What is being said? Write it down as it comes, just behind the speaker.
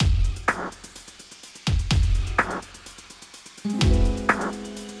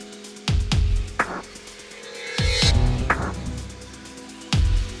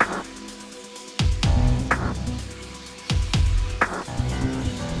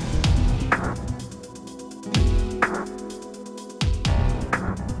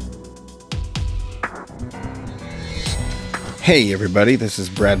Hey everybody, this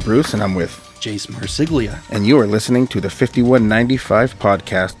is Brad Bruce and I'm with Jace Marsiglia. And you are listening to the 5195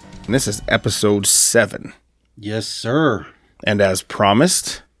 podcast, and this is episode 7. Yes, sir. And as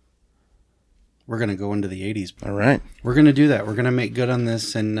promised, we're going to go into the 80s. All right. We're going to do that. We're going to make good on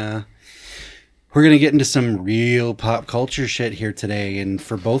this, and we're going to get into some real pop culture shit here today. And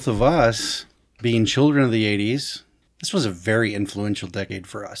for both of us, being children of the 80s, this was a very influential decade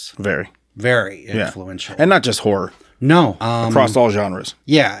for us. Very influential. And not just horror. No. Across all genres.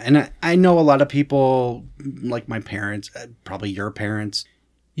 Yeah, and I know a lot of people, like my parents, probably your parents,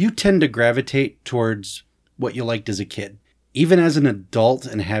 you tend to gravitate towards what you liked as a kid. Even as an adult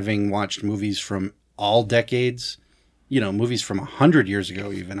and having watched movies from all decades, movies from 100 years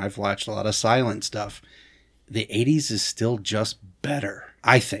ago even, I've watched a lot of silent stuff. The 80s is still just better,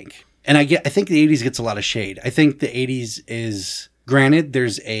 I think. And I think the 80s gets a lot of shade. I think the 80s is, granted,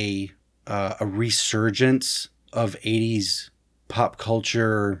 there's a resurgence of 80s pop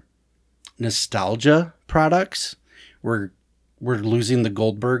culture nostalgia products. We're losing the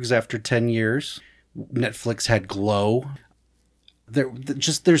Goldbergs after 10 years. Netflix had Glow.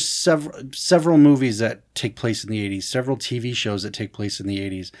 There's several movies that take place in the 80s, several TV shows that take place in the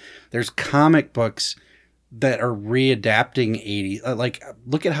 80s. There's comic books that are readapting 80s. Like,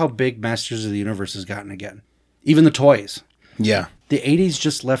 look at how big Masters of the Universe has gotten again. Even the toys. Yeah. The 80s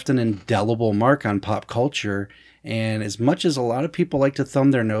just left an indelible mark on pop culture. And as much as a lot of people like to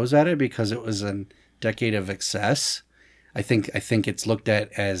thumb their nose at it because it was a decade of excess, I think it's looked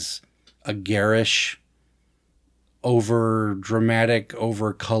at as a garish, over dramatic,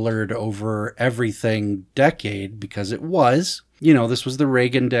 over colored, over everything decade, because it was. This was the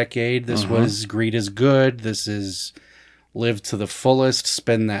Reagan decade. This was greed is good. This is live to the fullest,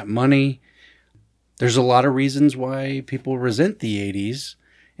 spend that money. There's a lot of reasons why people resent the 80s.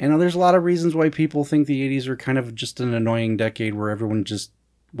 And there's a lot of reasons why people think the 80s were kind of just an annoying decade where everyone just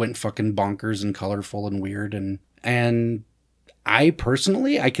went fucking bonkers and colorful and weird. And I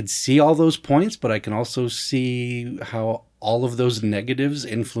personally, I could see all those points, but I can also see how all of those negatives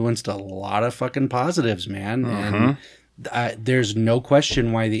influenced a lot of fucking positives, man. And there's no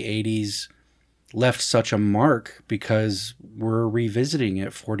question why the 80s left such a mark, because we're revisiting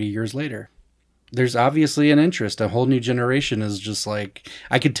it 40 years later. There's obviously an interest. A whole new generation is just like,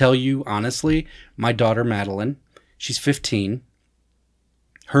 I could tell you, honestly, my daughter, Madeline, she's 15.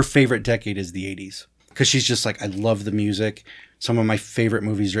 Her favorite decade is the 80s. Because she's just like, I love the music. Some of my favorite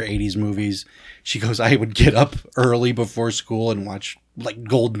movies are 80s movies. She goes, I would get up early before school and watch like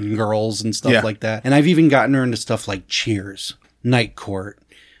Golden Girls and stuff like that. And I've even gotten her into stuff like Cheers, Night Court.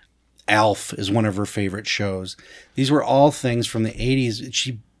 Alf is one of her favorite shows. These were all things from the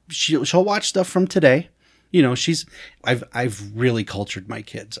 80s. She'll watch stuff from today. I've really cultured my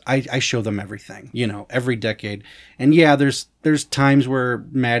kids. I show them everything, every decade. And yeah, there's times where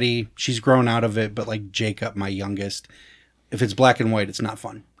Maddie, she's grown out of it, but like Jacob, my youngest, if it's black and white, it's not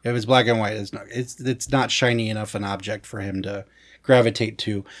fun. If it's black and white, it's not shiny enough an object for him to gravitate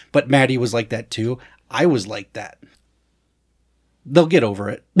to. But Maddie was like that too. I was like that. They'll get over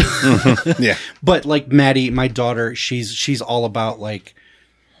it. Yeah. But like Maddie, my daughter, she's all about like,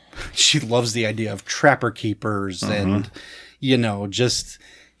 she loves the idea of Trapper Keepers and,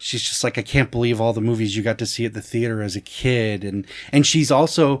 she's just like, I can't believe all the movies you got to see at the theater as a kid. And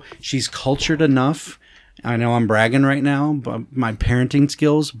she's cultured enough. I know I'm bragging right now, but my parenting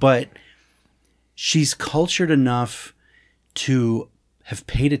skills, but she's cultured enough to have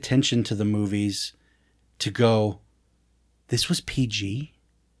paid attention to the movies to go, this was PG.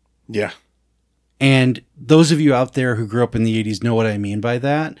 Yeah. And those of you out there who grew up in the 80s know what I mean by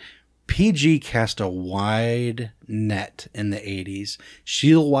that. PG cast a wide net in the 80s.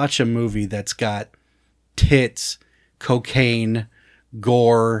 She'll watch a movie that's got tits, cocaine,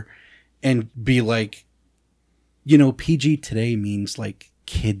 gore, and be like, PG today means like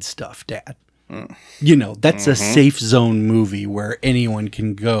kid stuff, Dad. That's a safe zone movie where anyone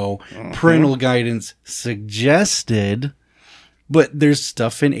can go. Parental guidance suggested. But there's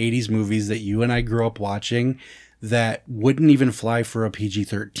stuff in 80s movies that you and I grew up watching that wouldn't even fly for a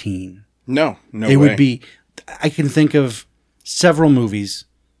PG-13. No way. It would be, I can think of several movies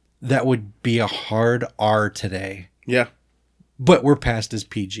that would be a hard R today. Yeah. But we're passed as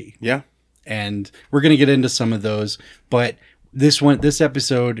PG. Yeah. And we're going to get into some of those. But this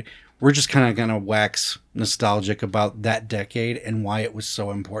episode, we're just kind of going to wax nostalgic about that decade and why it was so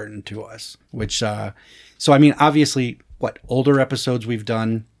important to us. Obviously, older episodes we've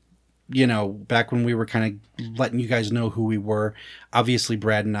done, back when we were kind of letting you guys know who we were. Obviously,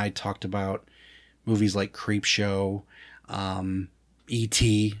 Brad and I talked about movies like Creepshow,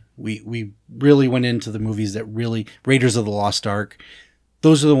 E.T., We really went into the movies that really, Raiders of the Lost Ark,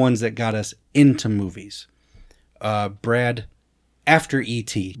 those are the ones that got us into movies. Brad, after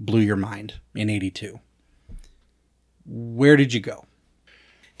E.T. blew your mind in 82, where did you go?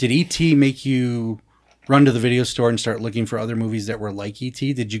 Did E.T. make you run to the video store and start looking for other movies that were like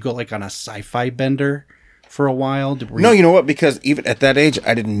E.T.? Did you go like on a sci-fi bender for a while? No, you know what? Because even at that age,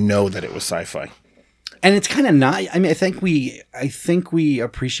 I didn't know that it was sci-fi. And it's kind of not. I mean, I think we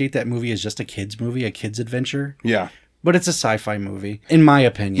appreciate that movie as just a kid's movie, a kid's adventure. Yeah. But it's a sci-fi movie, in my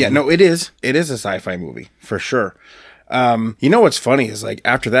opinion. Yeah, no, it is. It is a sci-fi movie, for sure. You know what's funny is, like,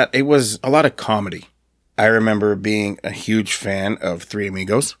 after that, it was a lot of comedy. I remember being a huge fan of Three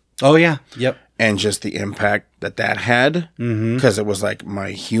Amigos. Oh, yeah. Yep. And just the impact that had, because it was, like,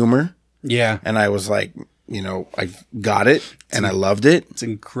 my humor. Yeah. And I was like, you know, I got it, and I loved it. It's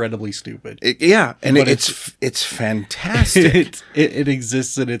incredibly stupid. And it's fantastic. It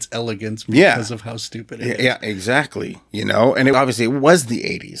exists in its elegance because of how stupid it is. Yeah, exactly. You know, and obviously it was the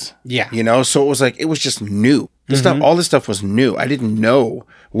 80s. Yeah. You know, so it was like, it was just new. All this stuff was new. I didn't know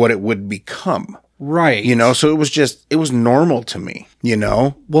what it would become. Right. You know, so it was normal to me, you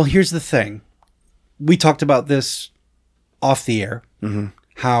know? Well, here's the thing. We talked about this off the air,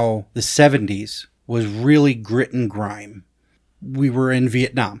 how the 70s was really grit and grime. We were in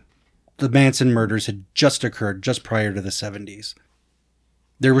Vietnam. The Manson murders had just occurred just prior to the 70s.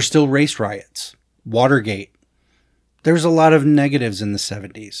 There were still race riots, Watergate. There was a lot of negatives in the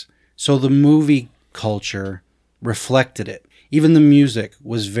 70s. So the movie culture reflected it. Even the music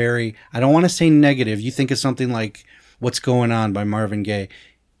was very, I don't want to say negative. You think of something like What's Going On by Marvin Gaye.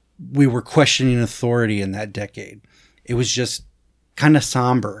 We were questioning authority in that decade. It was just kind of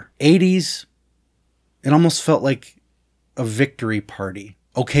somber. 80s, it almost felt like a victory party.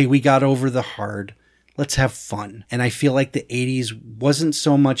 Okay, we got over the hard. Let's have fun. And I feel like the 80s wasn't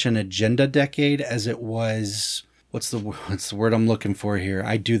so much an agenda decade as it was, what's the word I'm looking for here?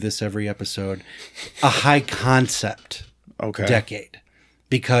 I do this every episode. A high concept decade.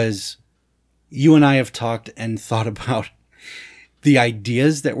 Because you and I have talked and thought about the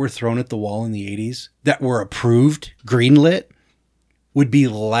ideas that were thrown at the wall in the 80s that were approved, greenlit, would be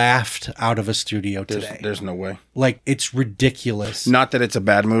laughed out of a studio today. There's no way. Like, it's ridiculous. Not that it's a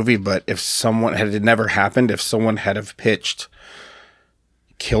bad movie, but if someone had it never happened, if someone had have pitched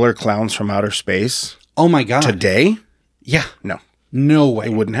Killer Clowns from Outer Space, oh my God, today, no way,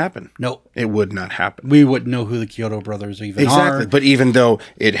 it wouldn't happen. No, it would not happen. We wouldn't know who the Kyoto brothers even are. Exactly. But even though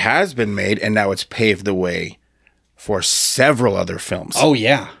it has been made, and now it's paved the way for several other films. Oh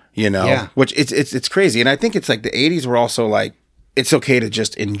yeah, you know, which it's crazy, and I think it's like the 80s were also like, it's okay to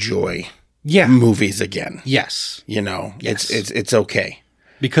just enjoy movies again. Yes. You know, it's okay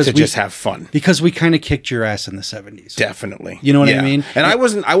because to just have fun. Because we kind of kicked your ass in the 70s. Definitely. You know what I mean? And I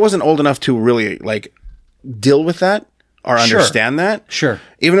wasn't old enough to really like deal with that or understand that. Sure.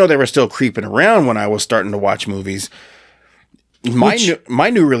 Even though they were still creeping around when I was starting to watch movies. My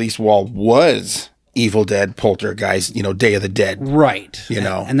new release wall was Evil Dead, Poltergeist, you know, Day of the Dead. Right. You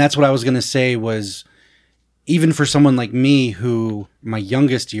know. And that's what I was going to say was, even for someone like me, who my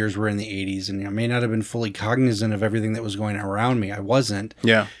youngest years were in the 80s, and I may not have been fully cognizant of everything that was going on around me. I wasn't.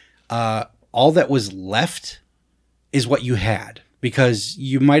 Yeah. All that was left is what you had, because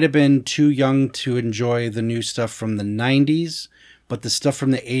you might have been too young to enjoy the new stuff from the 90s, but the stuff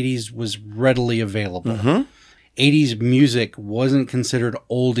from the 80s was readily available. 80s music wasn't considered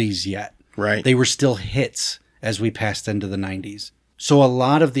oldies yet. Right. They were still hits as we passed into the 90s. So a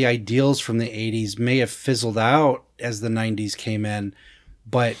lot of the ideals from the 80s may have fizzled out as the 90s came in,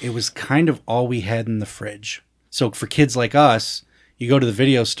 but it was kind of all we had in the fridge. So for kids like us, you go to the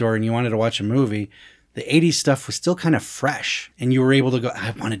video store and you wanted to watch a movie, the 80s stuff was still kind of fresh, and you were able to go,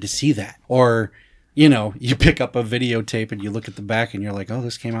 I wanted to see that. Or, you know, you pick up a videotape and you look at the back and you're like, oh,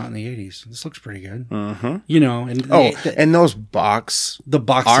 this came out in the 80s. This looks pretty good. You know, and and those the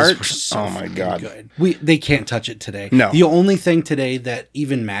boxes art, were so my God, good. They can't touch it today. No. The only thing today that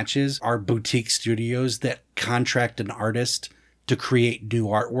even matches are boutique studios that contract an artist to create new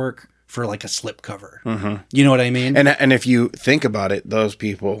artwork for like a slipcover. You know what I mean? And if you think about it, those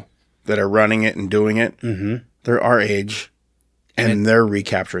people that are running it and doing it, they're our age. And they're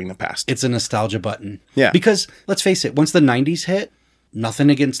recapturing the past. It's a nostalgia button. Yeah. Because, let's face it, once the 90s hit, nothing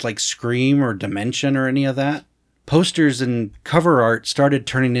against like Scream or Dimension or any of that. Posters and cover art started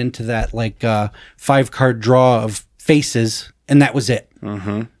turning into that like 5-card draw of faces, and that was it.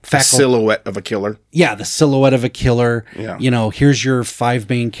 Silhouette of a killer. Yeah, the silhouette of a killer. Yeah. You know, here's your 5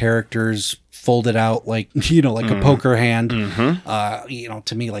 main characters, folded out like, like a poker hand.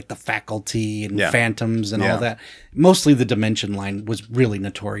 To me, like The Faculty and Phantoms and all that. Mostly the Dimension line was really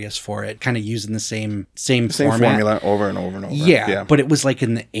notorious for it, kind of using the same formula over and over and over. Yeah, but it was like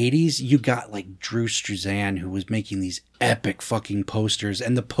in the 80s, you got like Drew Struzan, who was making these epic fucking posters,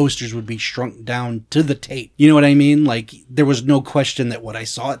 and the posters would be shrunk down to the tape. You know what I mean? Like, there was no question that what I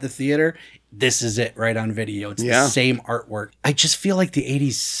saw at the theater, this is it right on video. It's the same artwork. I just feel like the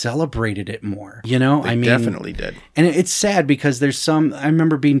 80s celebrated it more, They definitely did. And it's sad because I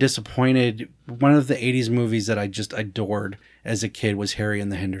remember being disappointed. One of the 80s movies that I just adored as a kid was Harry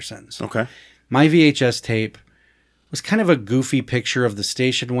and the Hendersons. Okay. My VHS tape was kind of a goofy picture of the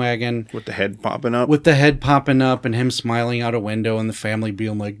station wagon. With the head popping up? With the head popping up and him smiling out a window and the family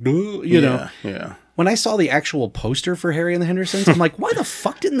being like, know. Yeah. When I saw the actual poster for Harry and the Hendersons, I'm like, why the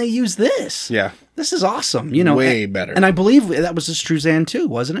fuck didn't they use this? Yeah. This is awesome. Way better. And I believe that was a Struzan too,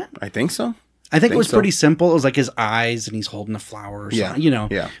 wasn't it? I think so. I think it was pretty simple. It was like his eyes and he's holding a flower or something,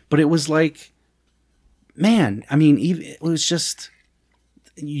 Yeah. But it was like, man, I mean, it was just,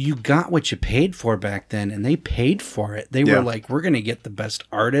 you got what you paid for back then, and they paid for it. They were like, we're going to get the best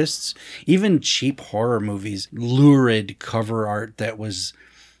artists. Even cheap horror movies, lurid cover art that was,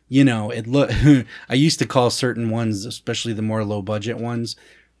 I used to call certain ones, especially the more low budget ones,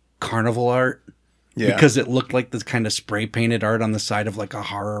 carnival art. Yeah. Because it looked like this kind of spray painted art on the side of like a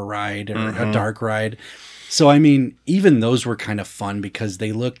horror ride or a dark ride. So, I mean, even those were kind of fun because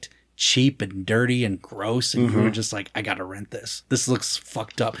they looked cheap and dirty and gross. And you were just like, I got to rent this. This looks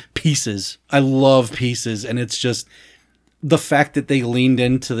fucked up. Pieces. I love Pieces. And it's just the fact that they leaned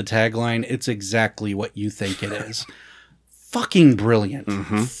into the tagline. It's exactly what you think it is. Fucking brilliant.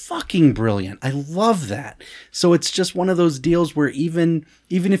 Fucking brilliant. I love that. So it's just one of those deals where even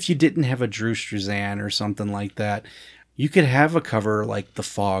if you didn't have a Drew Struzan or something like that, you could have a cover like The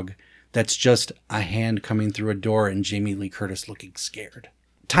Fog that's just a hand coming through a door and Jamie Lee Curtis looking scared.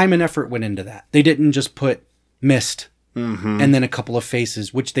 Time and effort went into that. They didn't just put mist and then a couple of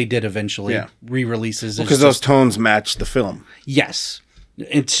faces, which they did eventually. Re-releases. Because those tones match the film. Yes.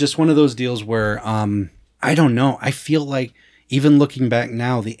 It's just one of those deals where... I don't know. I feel like even looking back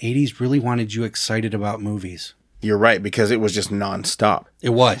now, the 80s really wanted you excited about movies. You're right, because it was just nonstop. It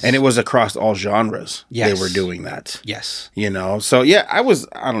was. And it was across all genres. Yes. They were doing that. Yes. So yeah, I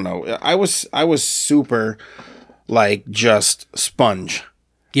was super like just sponge.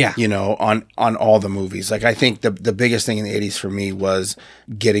 Yeah. On all the movies. Like I think the biggest thing in the 80s for me was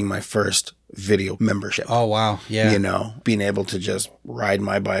getting my first video membership. Oh wow. Yeah. Being able to just ride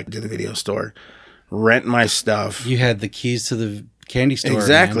my bike to the video store, rent my stuff. You had the keys to the candy store.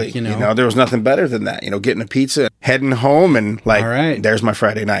 Exactly. Man, there was nothing better than that. Getting a pizza, heading home, and like, all right, there's my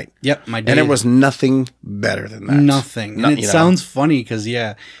Friday night. Yep, my day. And it was nothing better than that. Nothing. And it sounds funny because,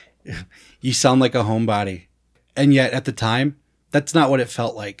 you sound like a homebody. And yet at the time, that's not what it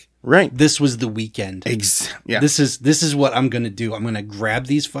felt like. Right. This was the weekend. Yeah. This is what I'm going to do. I'm going to grab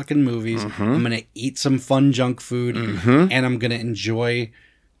these fucking movies. I'm going to eat some fun junk food. And I'm going to enjoy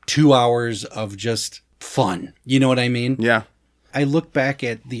 2 hours of just fun. You know what I mean? Yeah. I look back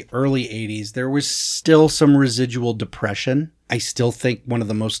at the early 80s. There was still some residual depression. I still think one of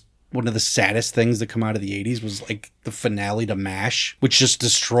the saddest things that come out of the 80s was like the finale to MASH, which just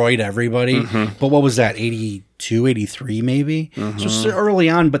destroyed everybody. But what was that? 82, 83 maybe? So still early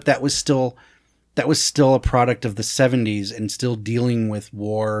on, but that was still a product of the 70s and still dealing with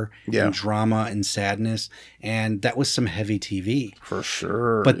war and drama and sadness. And that was some heavy TV. For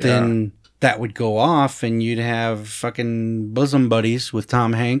sure. But then that would go off and you'd have fucking Bosom Buddies with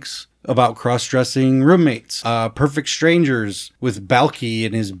Tom Hanks about cross-dressing roommates. Perfect Strangers with Balky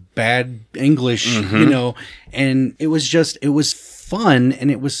and his bad English, and it was fun,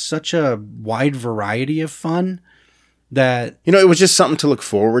 and it was such a wide variety of fun that... it was just something to look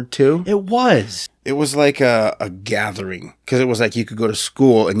forward to. It was. It was like a gathering, because it was like you could go to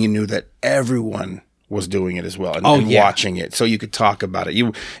school and you knew that everyone was doing it as well and watching it, so you could talk about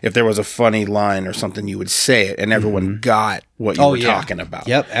it. If there was a funny line or something, you would say it, and everyone got what you were talking about.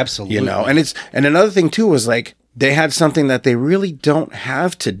 Yep, absolutely. And another thing too was like they had something that they really don't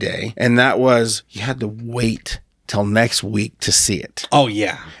have today, and that was you had to wait till next week to see it. Oh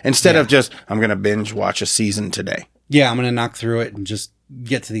yeah. Instead of just I'm gonna binge watch a season today. Yeah, I'm gonna knock through it and just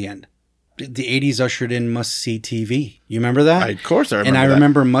get to the end. The 80s ushered in must-see TV. You remember that? Of course I remember. And I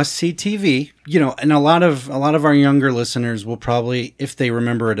remember must-see TV. And a lot of our younger listeners will probably, if they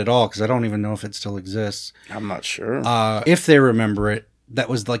remember it at all, because I don't even know if it still exists. I'm not sure. If they remember it, that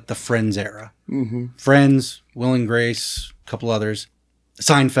was like the Friends era. Friends, Will and Grace, a couple others,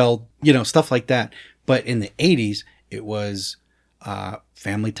 Seinfeld, stuff like that. But in the 80s, it was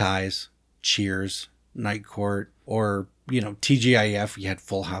Family Ties, Cheers, Night Court, or, TGIF, we had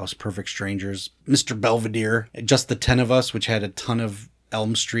Full House, Perfect Strangers, Mr. Belvedere, Just the 10 of Us, which had a ton of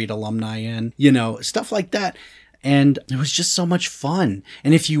Elm Street alumni in, stuff like that. And it was just so much fun.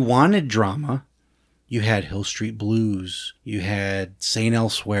 And if you wanted drama, you had Hill Street Blues, you had St.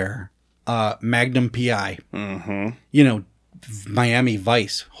 Elsewhere, Magnum PI, Miami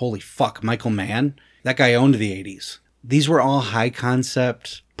Vice. Holy fuck, Michael Mann. That guy owned the 80s. These were all high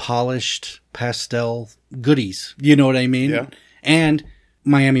concept, polished, pastel goodies. You know what I mean? Yeah. And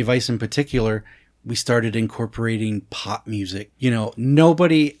Miami Vice in particular, we started incorporating pop music.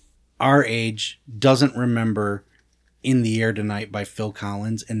 Nobody our age doesn't remember In the Air Tonight by Phil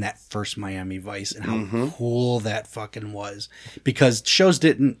Collins and that first Miami Vice and how cool that fucking was. Because shows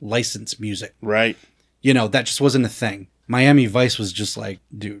didn't license music. Right. That just wasn't a thing. Miami Vice was just like,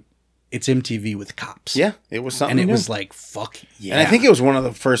 dude, it's MTV with cops. Yeah, it was something. And it new. was like, fuck yeah. And I think it was one of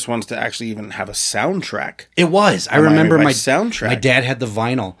the first ones to actually even have a soundtrack. It was. I remember my soundtrack. My dad had the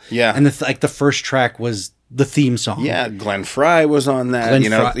vinyl. Yeah. And the first track was the theme song. Yeah, Glenn Fry was on that. Glenn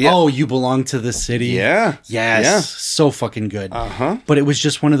Fry. Yeah. Oh, You Belong to the City. Yeah. Yes. Yeah. So fucking good. Uh-huh. But it was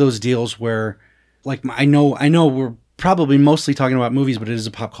just one of those deals where, like, I know we're probably mostly talking about movies, but it is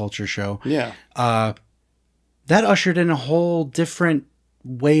a pop culture show. Yeah. That ushered in a whole different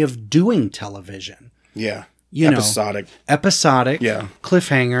way of doing television. Yeah. Episodic. Yeah.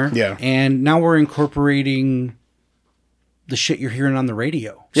 Cliffhanger. Yeah. And now we're incorporating the shit you're hearing on the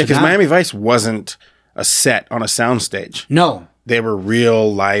radio. Yeah, because Miami Vice wasn't a set on a soundstage. No. They were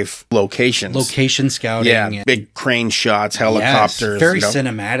real life locations. Location scouting. Yeah, big crane shots, helicopters. Yes, very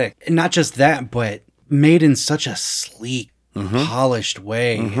cinematic. And not just that, but made in such a sleek, polished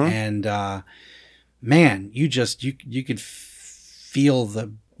way. And man, you could feel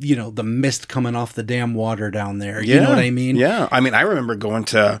the mist coming off the damn water down there. You know what I mean? Yeah. I mean, I remember going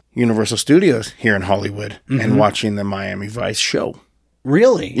to Universal Studios here in Hollywood and watching the Miami Vice show.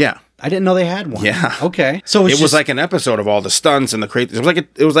 Really? Yeah. I didn't know they had one. Yeah. Okay. So it was like an episode of all the stunts and the crazy.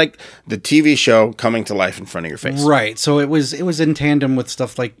 It was like the TV show coming to life in front of your face. Right. So it was in tandem with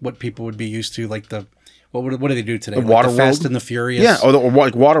stuff like what people would be used to, like the what do they do today? The Waterworld, Fast and the Furious. Yeah. Or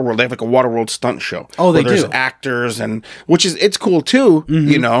like Waterworld. They have like a Waterworld stunt show. Oh, they there's do. Actors it's cool too.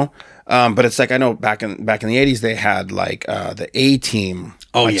 But it's like I know back in the 80s they had like the A-Team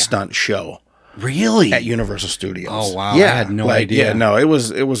stunt show. Really? At Universal Studios. Oh wow! Yeah, I had no idea. Yeah, no, it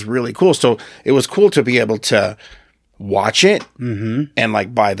was really cool. So it was cool to be able to watch it and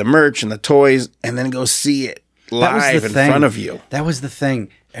like buy the merch and the toys and then go see it live in front of you. That was the thing.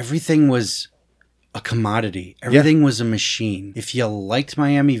 Everything was a commodity. Everything was a machine. If you liked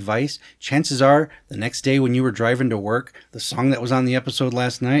Miami Vice, chances are the next day when you were driving to work, the song that was on the episode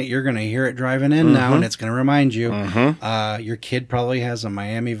last night, you're going to hear it driving in now, and it's going to remind you. Your kid probably has a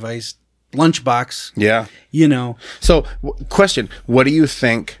Miami Vice lunchbox. Yeah. So, question, what do you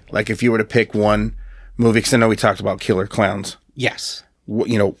think, like if you were to pick one movie, because I know we talked about Killer Clowns. Yes. What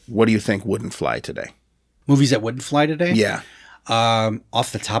do you think wouldn't fly today? Movies that wouldn't fly today? Yeah.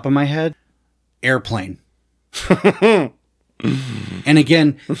 Off the top of my head, Airplane. And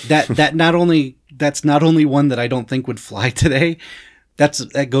again, that's not only one that I don't think would fly today.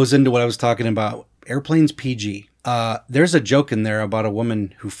 That goes into what I was talking about. Airplane's PG. There's a joke in there about a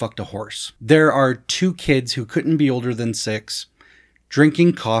woman who fucked a horse. There are two kids who couldn't be older than 6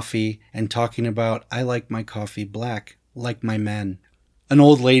 drinking coffee and talking about, I like my coffee black, like my men. An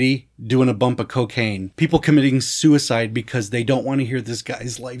old lady doing a bump of cocaine. People committing suicide because they don't want to hear this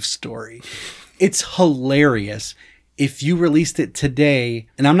guy's life story. It's hilarious. If you released it today,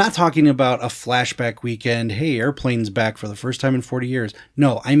 and I'm not talking about a flashback weekend, hey, Airplane's back for the first time in 40 years.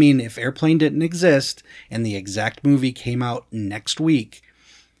 No, I mean, if Airplane didn't exist and the exact movie came out next week,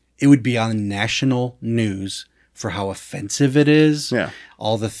 it would be on national news for how offensive it is. Yeah.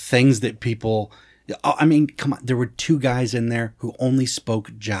 All the things that people... I mean, come on. There were 2 guys in there who only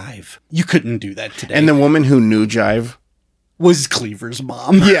spoke Jive. You couldn't do that today. And the woman who knew Jive was Cleaver's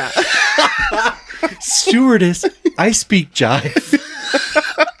mom. Yeah. Stewardess, I speak Jive.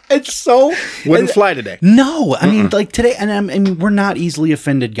 It's so... Wouldn't fly today. No. I mean, like today, and I mean, we're not easily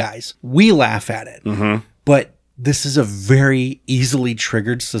offended guys. We laugh at it. But this is a very easily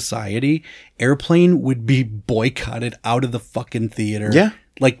triggered society. Airplane would be boycotted out of the fucking theater. Yeah.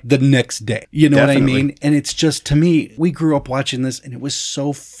 Like the next day. You know Definitely. what I mean? And it's just, to me, we grew up watching this and it was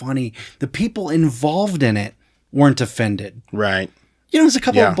so funny. The people involved in it weren't offended. Right. There's a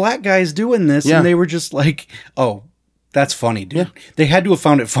couple of black guys doing this and they were just like, oh, that's funny, dude. Yeah. They had to have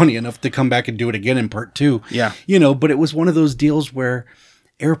found it funny enough to come back and do it again in part 2. Yeah. But it was one of those deals where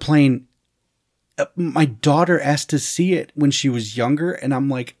Airplane, My daughter asked to see it when she was younger, and I'm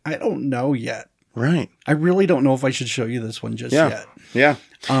like, I don't know yet. Right. I really don't know if I should show you this one just yet. Yeah.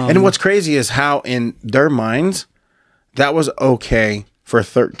 And what's crazy is how in their minds, that was okay for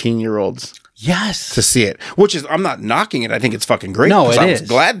 13-year-olds. Yes. To see it. Which is, I'm not knocking it. I think it's fucking great. No, I was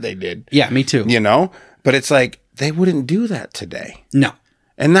glad they did. Yeah, me too. You know? But it's like, they wouldn't do that today. No.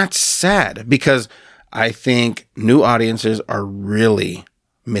 And that's sad because I think new audiences are really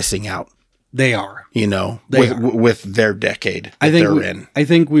missing out. They are. You know, with their decade that they're in. I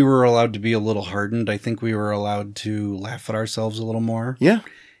think we were allowed to be a little hardened. I think we were allowed to laugh at ourselves a little more. Yeah.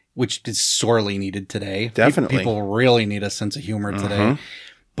 Which is sorely needed today. Definitely. People really need a sense of humor today.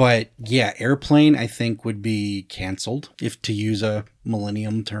 But yeah, Airplane, I think, would be canceled, if to use a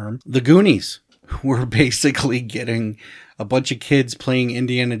millennium term. The Goonies were basically getting a bunch of kids playing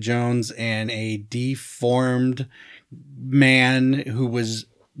Indiana Jones and a deformed man who was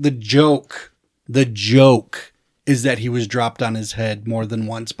the joke. The joke is that he was dropped on his head more than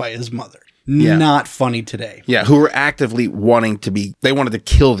once by his mother. Yeah. Not funny today. Yeah, who were actively they wanted to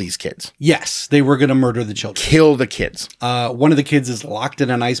kill these kids. Yes, they were going to murder the children. Kill the kids. One of the kids is locked in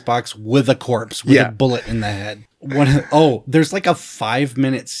an icebox with a corpse, with a bullet in the head. There's like a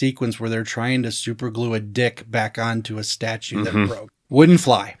 5-minute sequence where they're trying to super glue a dick back onto a statue that broke. Wouldn't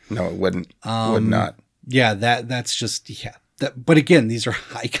fly. No, it wouldn't. Would not. Yeah, that's just, but again, these are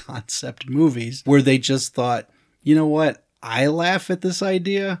high concept movies where they just thought, you know what? I laugh at this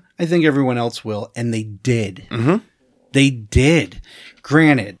idea. I think everyone else will. And they did. They did.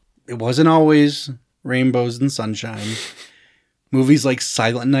 Granted, it wasn't always rainbows and sunshine. Movies like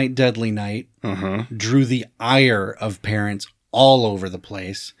Silent Night, Deadly Night drew the ire of parents all over the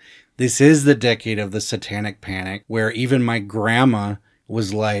place. This is the decade of the satanic panic, where even my grandma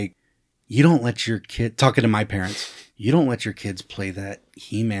was like, you don't let your kid, talking to my parents, you don't let your kids play that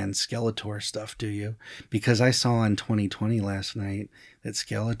He-Man Skeletor stuff, do you? Because I saw on 2020 last night that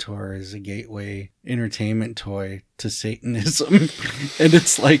Skeletor is a gateway entertainment toy to Satanism. And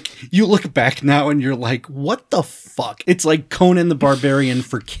it's like, you look back now and you're like, what the fuck? It's like Conan the Barbarian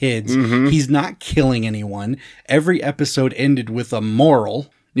for kids. He's not killing anyone. Every episode ended with a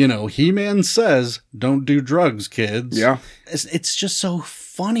moral. You know, He-Man says, don't do drugs, kids. Yeah. It's just so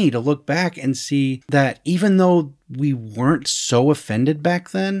funny to look back and see that even though we weren't so offended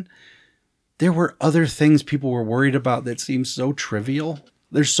back then, there were other things people were worried about that seemed so trivial.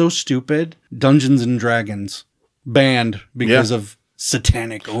 They're so stupid. Dungeons and Dragons banned because of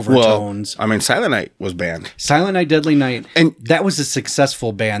satanic overtones. Well, I mean, Silent Night was banned. Silent Night, Deadly Night. And that was a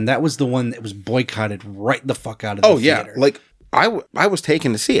successful ban. That was the one that was boycotted right the fuck out of the theater. Yeah. Like, I was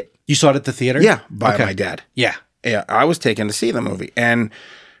taken to see it. You saw it at the theater? Yeah, by my dad. Yeah. Yeah, I was taken to see the movie. And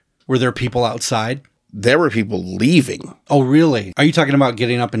were there people outside? There were people leaving. Oh, really? Are you talking about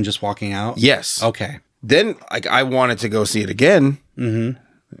getting up and just walking out? Yes. Okay. Then, like, I wanted to go see it again. It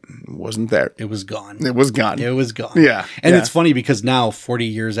wasn't there. It was gone. It was gone. It was gone. Yeah. And it's funny because now, 40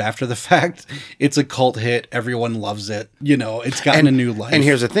 years after the fact, it's a cult hit. Everyone loves it. You know, it's gotten a new life. And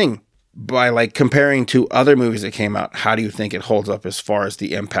here's the thing. By like comparing to other movies that came out, how do you think it holds up as far as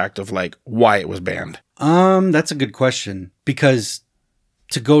the impact of like why it was banned? That's a good question. Because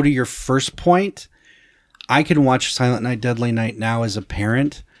to go to your first point, I can watch Silent Night, Deadly Night now as a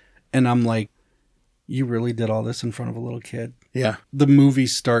parent, and I'm like, you really did all this in front of a little kid? Yeah. The movie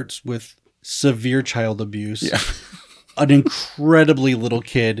starts with severe child abuse. Yeah. An incredibly little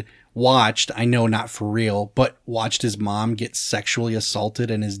kid watched, I know not for real, but watched his mom get sexually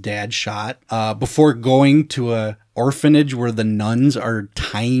assaulted and his dad shot before going to a orphanage where the nuns are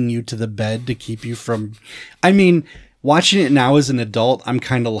tying you to the bed to keep you from... I mean, watching it now as an adult, I'm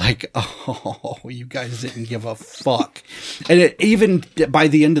kind of like, oh, you guys didn't give a fuck. And even by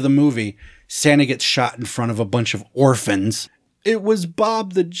the end of the movie, Santa gets shot in front of a bunch of orphans. It was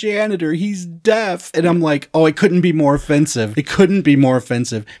Bob the janitor. He's deaf. And I'm like, oh, it couldn't be more offensive. It couldn't be more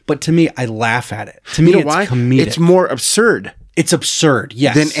offensive. But to me, I laugh at it. To me, it's comedic. It's more absurd. It's absurd,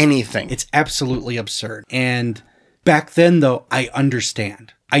 yes. Than anything. It's absolutely absurd. And back then, though, I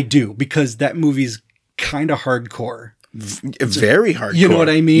understand. I do. Because that movie's kind of hardcore. Very hardcore. You know what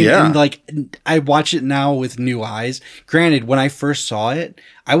I mean? Yeah. And like, I watch it now with new eyes. Granted, when I first saw it,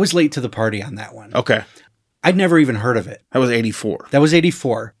 I was late to the party on that one. Okay. I'd never even heard of it. That was 84. That was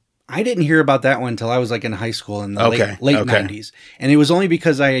 84. I didn't hear about that one until I was like in high school in the late 90s. And it was only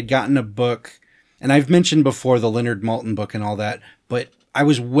because I had gotten a book, and I've mentioned before the Leonard Maltin book and all that, but I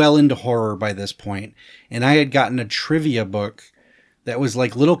was well into horror by this point. And I had gotten a trivia book that was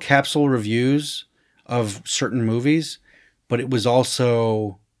like little capsule reviews of certain movies, but it was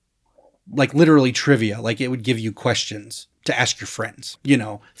also like literally trivia. Like it would give you questions to ask your friends, you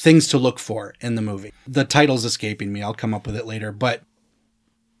know, things to look for in the movie. The title's escaping me. I'll come up with it later, but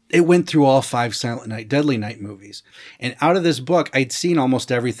it went through all 5 Silent Night, Deadly Night movies. And out of this book, I'd seen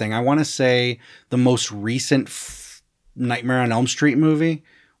almost everything. I want to say the most recent Nightmare on Elm Street movie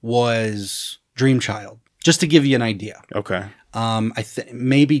was Dream Child, just to give you an idea. Okay.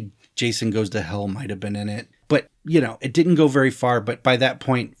 Maybe Jason Goes to Hell might have been in it, but you know, it didn't go very far. But by that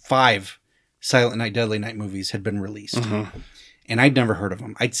point, 5 Silent Night, Deadly Night movies had been released, and I'd never heard of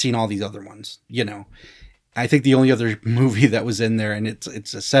them. I'd seen all these other ones, you know. I think the only other movie that was in there, and it's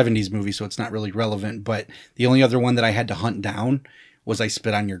a 70s movie, so it's not really relevant, but the only other one that I had to hunt down was I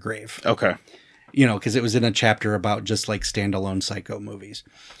Spit on Your Grave. Okay. You know, because it was in a chapter about just like standalone Psycho movies.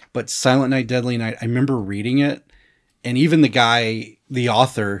 But Silent Night, Deadly Night, I remember reading it, and even the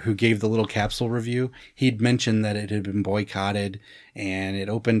author who gave the little capsule review, he'd mentioned that it had been boycotted, and it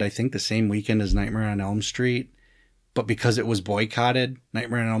opened, I think, the same weekend as Nightmare on Elm Street. But because it was boycotted,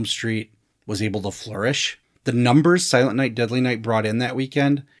 Nightmare on Elm Street was able to flourish. The numbers Silent Night, Deadly Night brought in that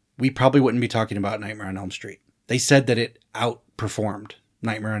weekend, we probably wouldn't be talking about Nightmare on Elm Street. They said that it outperformed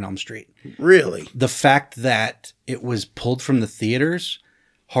Nightmare on Elm Street. Really? The fact that it was pulled from the theaters,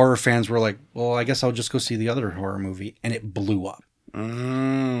 horror fans were like, well, I guess I'll just go see the other horror movie. And it blew up.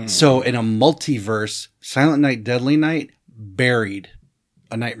 So in a multiverse, Silent Night, Deadly Night buried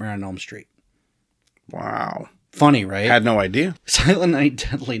A Nightmare on Elm Street. Wow. Funny, right? Had no idea. Silent Night,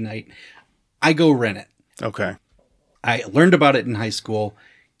 Deadly Night. I go rent it. Okay. I learned about it in high school,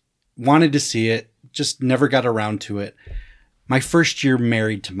 wanted to see it, just never got around to it. My first year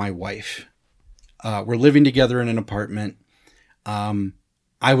married to my wife. We're living together in an apartment.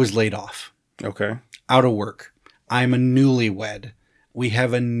 I was laid off. Okay. Out of work. I'm a newlywed. We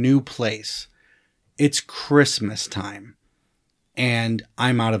have a new place. It's Christmas time. And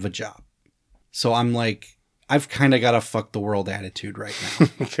I'm out of a job. So I'm like, I've kind of got a fuck the world attitude right now.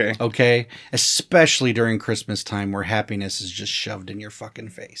 Okay. Okay? Especially during Christmas time where happiness is just shoved in your fucking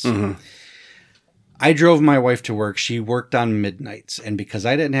face. I drove my wife to work. She worked on midnights. And because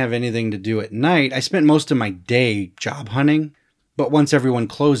I didn't have anything to do at night, I spent most of my day job hunting. But once everyone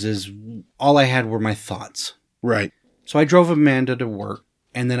closes, all I had were my thoughts. Right. So I drove Amanda to work.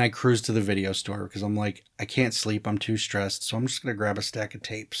 And then I cruised to the video store because I'm like, I can't sleep. I'm too stressed. So I'm just going to grab a stack of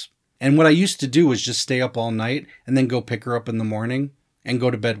tapes. And what I used to do was just stay up all night and then go pick her up in the morning and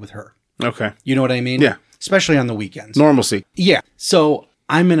go to bed with her. Okay. You know what I mean? Yeah. Especially on the weekends. Normalcy. Yeah. So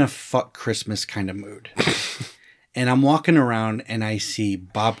I'm in a fuck Christmas kind of mood. And I'm walking around and I see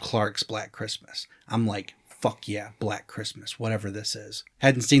Bob Clark's Black Christmas. I'm like, fuck yeah, Black Christmas, whatever this is.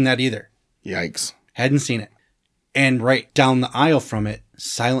 Hadn't seen that either. Yikes. Hadn't seen it. And right down the aisle from it,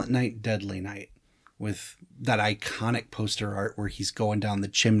 Silent Night, Deadly Night. With that iconic poster art where he's going down the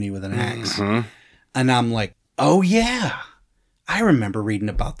chimney with an axe. And I'm like, oh yeah, I remember reading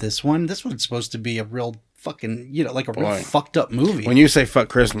about this one. This one's supposed to be a real fucking, you know, like a real fucked up movie. When you say fuck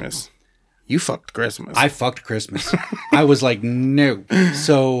Christmas, you fucked Christmas. I fucked Christmas. I was like, no.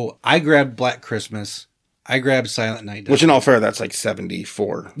 So I grabbed Black Christmas. I grabbed Silent Night. Which in all fair, that's like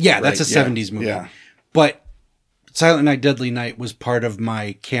 74. Yeah, right? That's a 70s movie. Yeah. But Silent Night, Deadly Night was part of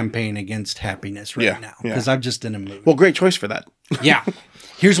my campaign against happiness now. Because I'm just in a mood. Well, great choice for that. Yeah.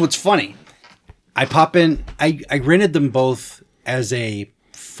 Here's what's funny. I pop in. I rented them both as a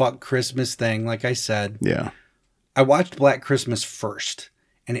fuck Christmas thing, like I said. Yeah. I watched Black Christmas first,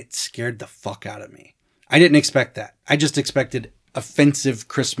 and it scared the fuck out of me. I didn't expect that. I just expected offensive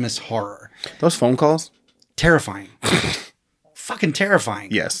Christmas horror. Those phone calls? Terrifying. Fucking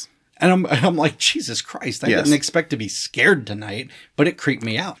terrifying. Yes. And I'm like, Jesus Christ, I didn't expect to be scared tonight, but it creeped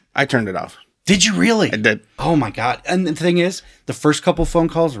me out. I turned it off. Did you really? I did. Oh my God. And the thing is, the first couple phone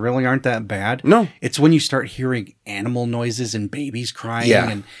calls really aren't that bad. No. It's when you start hearing animal noises and babies crying. Yeah.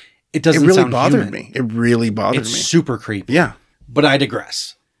 And it doesn't really sound bothered human. me. It really bothered me. It's super creepy. Yeah. But I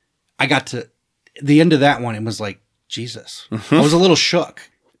digress. I got to the end of that one. It was like, Jesus. I was a little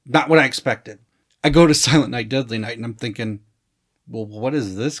shook. Not what I expected. I go to Silent Night, Deadly Night, and I'm thinking, well, what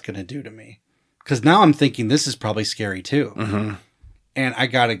is this going to do to me? Because now I'm thinking this is probably scary too. And I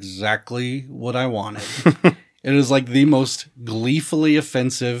got exactly what I wanted. It is like the most gleefully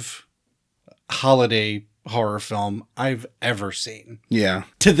offensive holiday horror film I've ever seen. Yeah.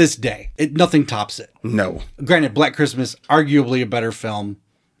 To this day. Nothing tops it. No. Granted, Black Christmas, arguably a better film.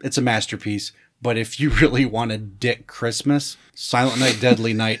 It's a masterpiece. But if you really want a dick Christmas, Silent Night,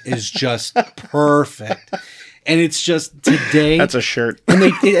 Deadly Night is just perfect. And it's just today. That's a shirt. And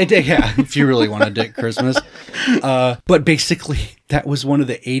yeah, if you really want a dick Christmas. But basically, that was one of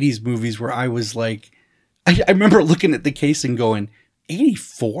the 80s movies where I was like, I remember looking at the case and going,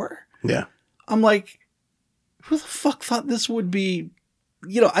 84? Yeah. I'm like, who the fuck thought this would be?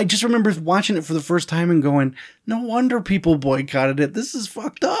 I just remember watching it for the first time and going, no wonder people boycotted it. This is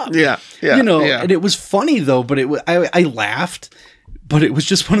fucked up. Yeah. And it was funny though, but I laughed, but it was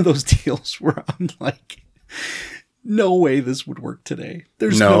just one of those deals where I'm like, no way this would work today.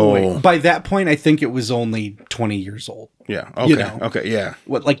 There's no way. By that point, I think it was only 20 years old. Yeah. Okay. Okay. Yeah.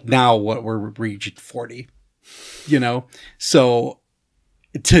 Now we're reaching 40, So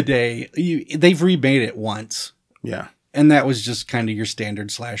today they've remade it once. Yeah. And that was just kind of your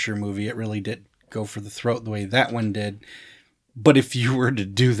standard slasher movie. It really did go for the throat the way that one did. But if you were to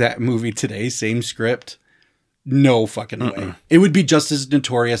do that movie today, same script, no fucking way. It would be just as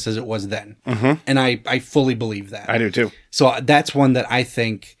notorious as it was then. Mm-hmm. And I fully believe that. I do too. So that's one that I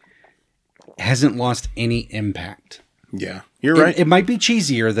think hasn't lost any impact. Yeah, you're right. It might be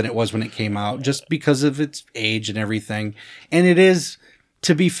cheesier than it was when it came out just because of its age and everything. And it is,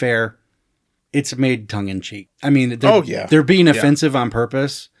 to be fair, it's made tongue-in-cheek. I mean, they're being offensive on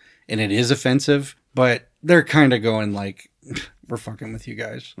purpose, and it is offensive, but they're kind of going like, we're fucking with you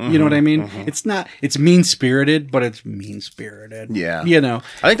guys. You know what I mean? It's mean-spirited, but it's mean-spirited. Yeah.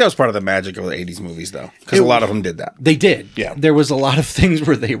 I think that was part of the magic of the 80s movies, though, because a lot of them did that. They did. Yeah. There was a lot of things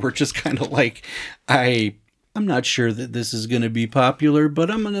where they were just kind of like, I'm not sure that this is going to be popular,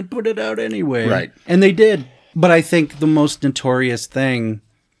 but I'm going to put it out anyway. Right. And they did. But I think the most notorious thing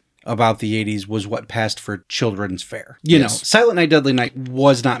about the 80s was what passed for children's fare. Silent Night, Deadly Night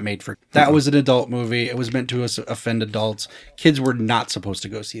was not made for... That was an adult movie. It was meant to offend adults. Kids were not supposed to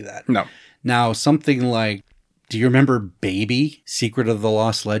go see that. No. Now, something like... Do you remember Baby? Secret of the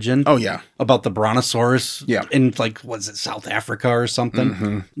Lost Legend? Oh, yeah. About the brontosaurus? Yeah. In, was it South Africa or something?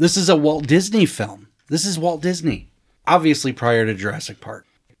 Mm-hmm. This is a Walt Disney film. This is Walt Disney. Obviously prior to Jurassic Park.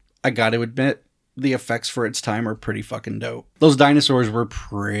 I got to admit, the effects for its time are pretty fucking dope. Those dinosaurs were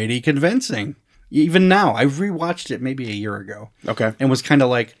pretty convincing. Even now, I rewatched it maybe a year ago. Okay. And was kind of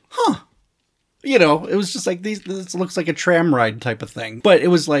like, huh. It was just like, this looks like a tram ride type of thing. But it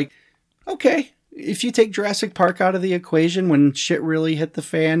was like, okay, if you take Jurassic Park out of the equation when shit really hit the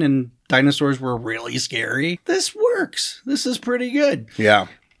fan and dinosaurs were really scary, this works. This is pretty good. Yeah.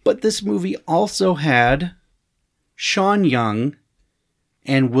 But this movie also had Sean Young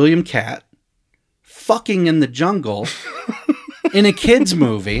and William Catt fucking in the jungle in a kid's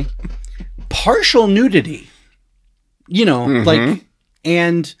movie, partial nudity,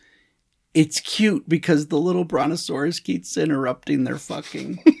 and it's cute because the little brontosaurus keeps interrupting their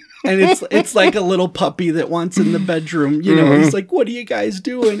fucking, and it's like a little puppy that wants in the bedroom, he's like, what are you guys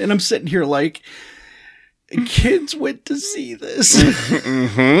doing? And I'm sitting here like, kids went to see this.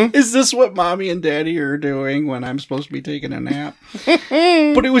 Is this what mommy and daddy are doing when I'm supposed to be taking a nap?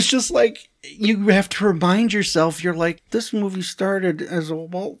 But it was just like, you have to remind yourself, you're like, this movie started as a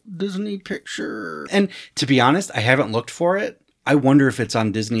Walt Disney picture. And to be honest, I haven't looked for it. I wonder if it's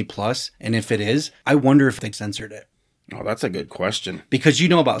on Disney Plus. And if it is, I wonder if they censored it. Oh, that's a good question. Because you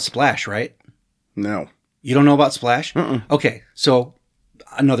know about Splash, right? No. You don't know about Splash? Okay, so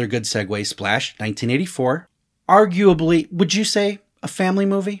another good segue, Splash, 1984. Arguably, would you say a family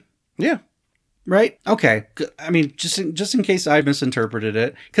movie? Yeah. Right? Okay. I mean, just in case I misinterpreted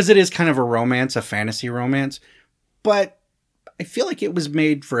it, because it is kind of a romance, a fantasy romance, but I feel like it was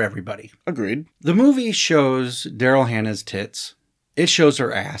made for everybody. Agreed. The movie shows Daryl Hannah's tits. It shows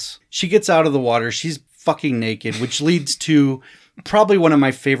her ass. She gets out of the water. She's fucking naked, which leads to probably one of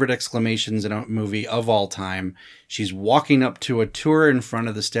my favorite exclamations in a movie of all time. She's walking up to a tour in front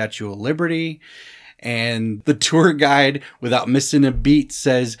of the Statue of Liberty, and the tour guide, without missing a beat,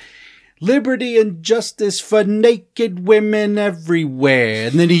 says, "Liberty and justice for naked women everywhere."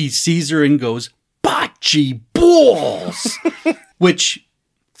 And then he sees her and goes, "Bocce balls!" Which,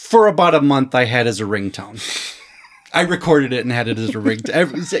 for about a month, I had as a ringtone. I recorded it and had it as a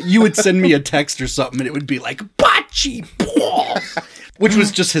ringtone. You would send me a text or something, and it would be like, "Bocce balls!" Which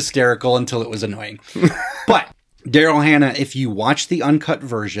was just hysterical until it was annoying. But Daryl Hannah, if you watch the uncut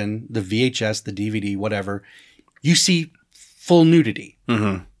version, the VHS, the DVD, whatever, you see full nudity.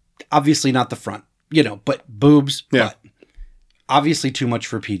 Mm-hmm. Obviously not the front, but boobs, butt. Obviously too much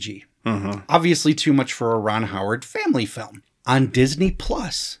for PG. Mm-hmm. Obviously too much for a Ron Howard family film. On Disney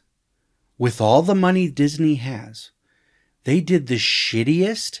Plus, with all the money Disney has, they did the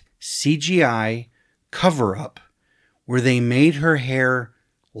shittiest CGI cover-up where they made her hair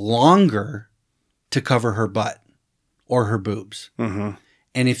longer to cover her butt or her boobs. Mm-hmm.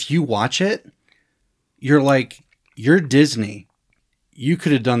 And if you watch it, you're like, you're Disney. you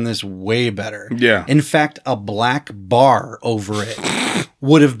could have done this way better. Yeah. In fact, a black bar over it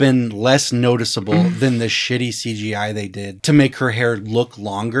would have been less noticeable than the shitty CGI they did to make her hair look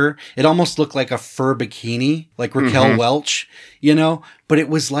longer. It almost looked like a fur bikini, like Raquel Welch, you know? But it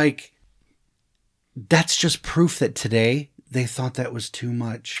was like, that's just proof that today they thought that was too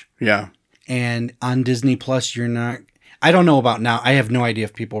much. Yeah. And on Disney Plus, you're not, I don't know about now. I have no idea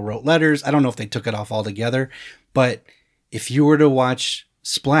if people wrote letters. I don't know if they took it off altogether. But if you were to watch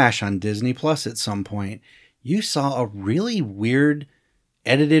Splash on Disney Plus at some point, you saw a really weird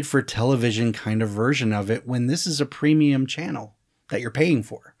edited for television kind of version of it when this is a premium channel that you're paying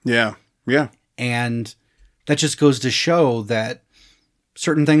for. Yeah. Yeah. And that just goes to show that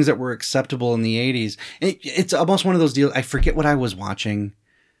certain things that were acceptable in the 80s, it's almost one of those deals. I forget what I was watching.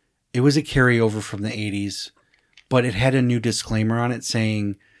 It was a carryover from the 80s, but it had a new disclaimer on it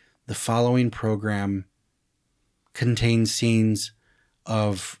saying the following program contains scenes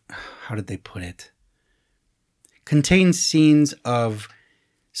of, how did they put it? Contains scenes of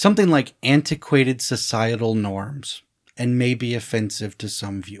something like antiquated societal norms and may be offensive to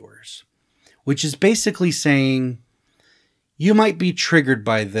some viewers, which is basically saying you might be triggered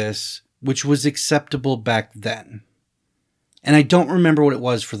by this, which was acceptable back then. And I don't remember what it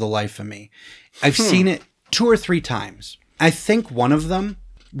was for the life of me. I've seen it 2 or 3 times. I think one of them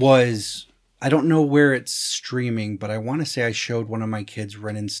was, I don't know where it's streaming, but I want to say I showed one of my kids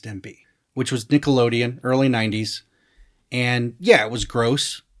Ren and Stimpy, which was Nickelodeon, early 90s. And yeah, it was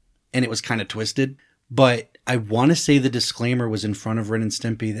gross and it was kind of twisted. But I want to say the disclaimer was in front of Ren and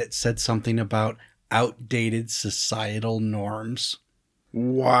Stimpy that said something about outdated societal norms.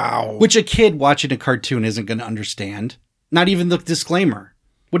 Wow. Which a kid watching a cartoon isn't going to understand. Not even the disclaimer.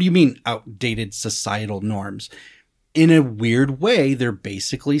 What do you mean outdated societal norms? In a weird way, they're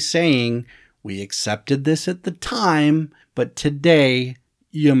basically saying, we accepted this at the time, but today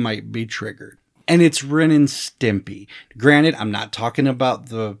you might be triggered. And it's Ren and Stimpy. Granted, I'm not talking about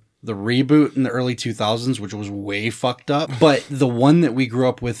the reboot in the early 2000s, which was way fucked up. But the one that we grew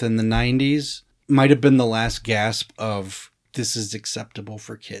up with in the 90s might have been the last gasp of, this is acceptable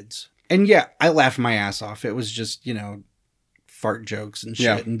for kids. And yeah, I laughed my ass off. It was just, you know, fart jokes and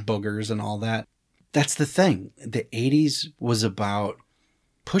shit and boogers and all that. That's the thing. The 80s was about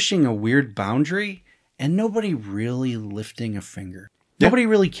pushing a weird boundary and nobody really lifting a finger. Yeah. Nobody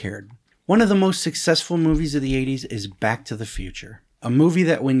really cared. One of the most successful movies of the 80s is Back to the Future. A movie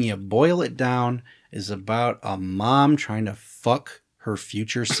that when you boil it down is about a mom trying to fuck her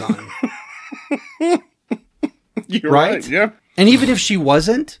future son. You're right? Yeah. And even if she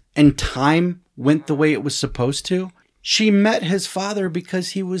wasn't, and time went the way it was supposed to, she met his father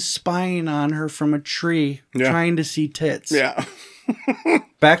because he was spying on her from a tree, trying to see tits. Yeah.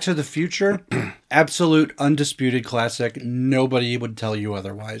 Back to the Future, absolute undisputed classic. Nobody would tell you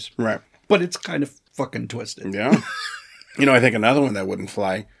otherwise. Right. But it's kind of fucking twisted. Yeah. You know, I think another one that wouldn't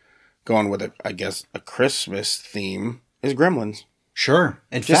fly, going with, I guess, a Christmas theme, is Gremlins. Sure.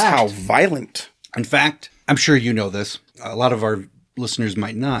 Just how violent. In fact, I'm sure you know this. A lot of our listeners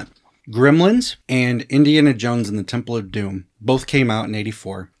might not. Gremlins and Indiana Jones and the Temple of Doom both came out in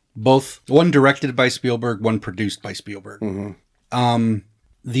 1984. Both, one directed by Spielberg, one produced by Spielberg. Mm-hmm.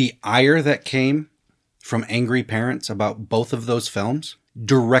 The ire that came from angry parents about both of those films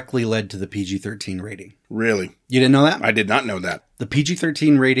directly led to the PG-13 rating. Really? You didn't know that? I did not know that. The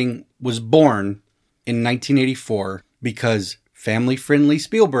PG-13 rating was born in 1984 because family-friendly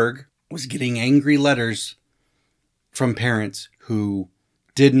Spielberg was getting angry letters from parents who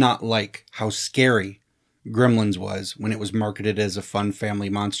did not like how scary Gremlins was when it was marketed as a fun family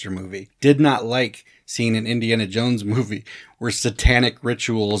monster movie. Did not like seeing an Indiana Jones movie where satanic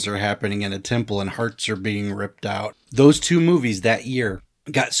rituals are happening in a temple and hearts are being ripped out. Those 2 movies that year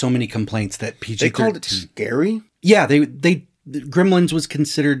got so many complaints that PG-13... They called it scary? Yeah, Gremlins was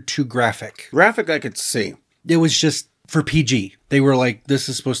considered too graphic. Graphic I could see. It was just for PG. They were like, this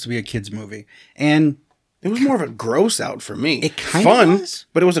is supposed to be a kid's movie. And it was more of a gross out for me. It kind of was,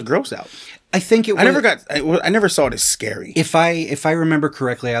 but it was a gross out. I think it was. I never saw it as scary. If I remember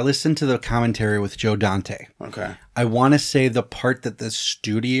correctly, I listened to the commentary with Joe Dante. Okay. I want to say the part that the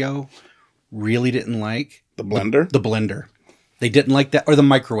studio really didn't like. The blender? The blender. They didn't like that. Or the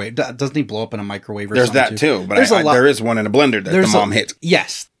microwave. Doesn't he blow up in a microwave or something? There's that too. But there is one in a blender that the mom hit.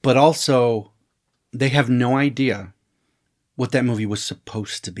 Yes. But also, they have no idea what that movie was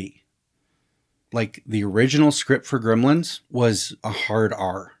supposed to be. Like, the original script for Gremlins was a hard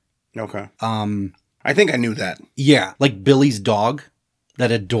R. Okay. I think I knew that. Yeah. Like Billy's dog,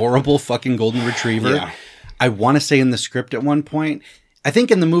 that adorable fucking golden retriever. Yeah. I want to say in the script at one point, I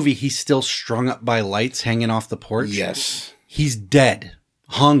think in the movie he's still strung up by lights hanging off the porch. Yes. he's dead,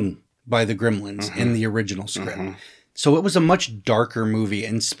 hung by the gremlins in the original script. So it was a much darker movie,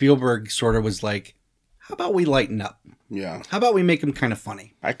 and Spielberg sort of was like, how about we lighten up? Yeah. How about we make him kind of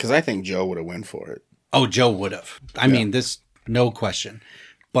funny? Because I think Joe would have went for it. Oh, Joe would have. I mean, this, no question.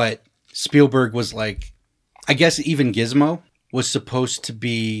 But Spielberg was like, I guess even Gizmo was supposed to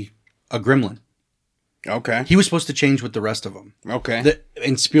be a gremlin. Okay. He was supposed to change with the rest of them. Okay.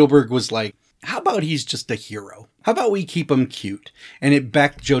 And Spielberg was like, how about he's just a hero? How about we keep him cute? And it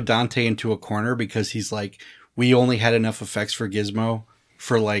backed Joe Dante into a corner because he's like, we only had enough effects for Gizmo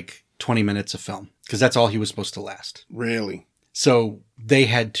for like 20 minutes of film because that's all he was supposed to last. Really? So they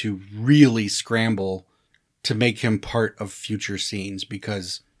had to really scramble to make him part of future scenes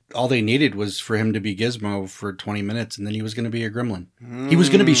because all they needed was for him to be Gizmo for 20 minutes and then he was going to be a gremlin. He was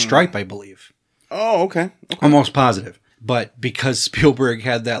going to be Stripe, I believe. Oh, okay. Almost positive. But because Spielberg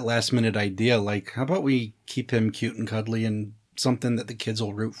had that last minute idea, like, how about we keep him cute and cuddly and something that the kids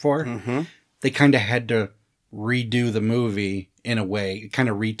will root for? They kind of had to redo the movie in a way, kind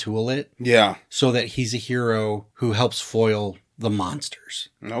of retool it. Yeah. So that he's a hero who helps foil the monsters.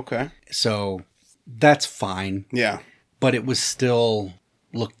 Okay. So that's fine. Yeah. But it was still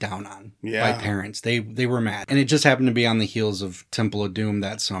looked down on by parents. They were mad. And it just happened to be on the heels of Temple of Doom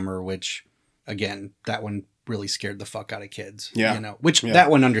that summer, which, again, that one really scared the fuck out of kids. Yeah. You know, which that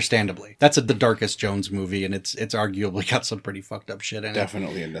one, understandably. That's the Darkest Jones movie, and it's arguably got some pretty fucked up shit in it.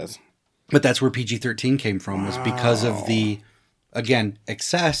 Definitely it does. But that's where PG-13 came from, was because of the, again,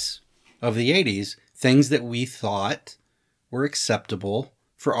 excess of the 80s, things that we thought were acceptable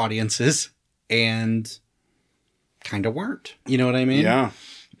for audiences and kind of weren't. You know what I mean? Yeah.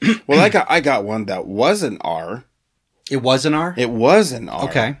 Well, I got one that was an R. It was an R? It was an R.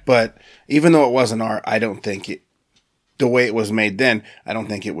 Okay. But even though it was an R, I don't think it, the way it was made then, I don't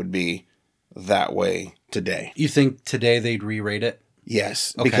think it would be that way today. You think today they'd re-rate it?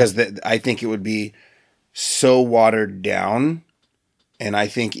 Yes. Okay. Because I think it would be so watered down. And I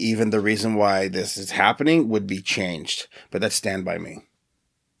think even the reason why this is happening would be changed. But that's Stand By Me.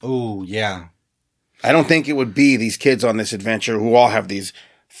 Oh, yeah. I don't think it would be these kids on this adventure who all have these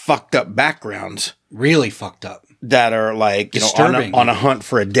fucked up backgrounds. Really fucked up. That are like, you know, on a hunt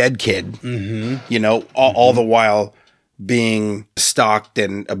for a dead kid. Mm-hmm. You know, all the while being stalked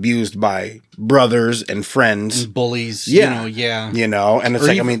and abused by brothers and friends. And bullies. Yeah. You know, and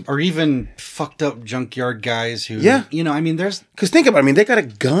it's or even fucked up junkyard guys who, you know, I mean, there's... Because think about it, I mean, they got a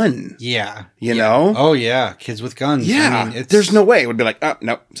gun. Yeah. You know? Oh, yeah. Kids with guns. Yeah. I mean, there's no way. It would be like, oh,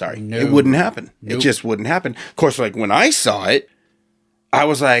 no, sorry. No. It wouldn't happen. Nope. It just wouldn't happen. Of course, like, when I saw it, I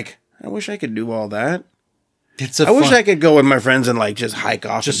was like, I wish I could do all that. I wish I could go with my friends and like just hike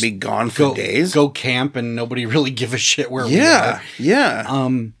off and be gone for days. Go camp and nobody really give a shit where we are. Yeah.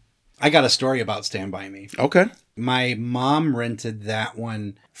 I got a story about Stand By Me. Okay. My mom rented that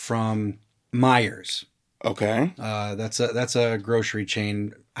one from Myers. Okay. That's a grocery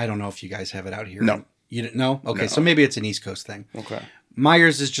chain. I don't know if you guys have it out here. No. You didn't know? Okay, No. so maybe it's an East Coast thing. Okay.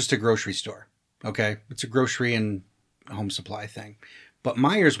 Myers is just a grocery store. Okay? It's a grocery and home supply thing. But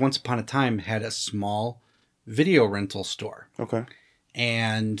Myers, once upon a time, had a small video rental store. Okay.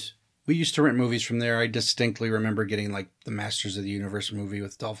 And we used to rent movies from there. I distinctly remember getting like the Masters of the Universe movie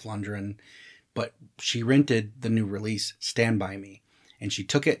with Dolph Lundgren. But she rented the new release, Stand By Me. And she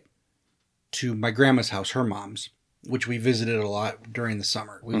took it to my grandma's house, her mom's, which we visited a lot during the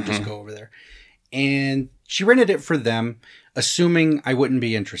summer. We would just go over there. And she rented it for them, assuming I wouldn't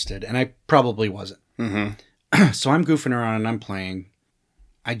be interested. And I probably wasn't. Mm-hmm. So I'm goofing around and I'm playing.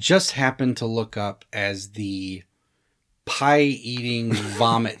 I just happened to look up as the pie-eating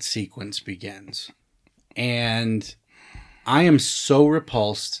vomit sequence begins. And I am so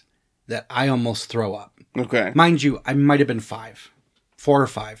repulsed that I almost throw up. Okay. Mind you, I might have been 4 or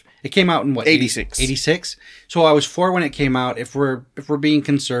 5. It came out in what? 86. 86? So I was 4 when it came out. If we're being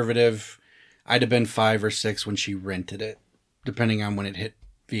conservative, I'd have been 5 or 6 when she rented it, depending on when it hit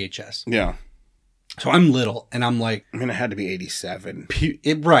VHS. Yeah. So I'm little, and I'm like... I mean, it had to be 87.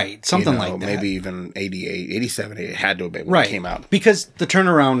 Right, something like that. Maybe even 88, 87, it had to have been when it came out. Because the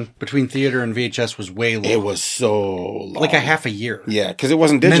turnaround between theater and VHS was way long. It was so long. Like a half a year. Yeah, because it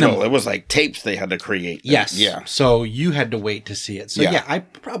wasn't digital. Minimum. It was like tapes they had to create. Yes. Yeah. So you had to wait to see it. So yeah, I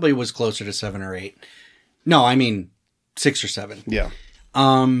probably was closer to 7 or 8. No, I mean 6 or 7. Yeah.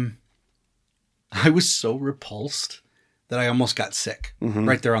 I was so repulsed that I almost got sick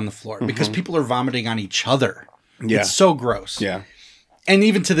right there on the floor because people are vomiting on each other. Yeah. It's so gross. Yeah. And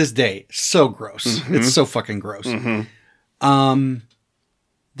even to this day, so gross. It's so fucking gross. That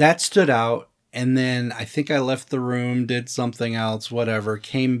stood out. And then I think I left the room, did something else, whatever,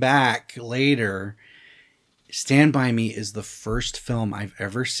 came back later. Stand By Me is the first film I've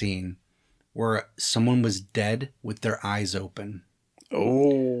ever seen where someone was dead with their eyes open.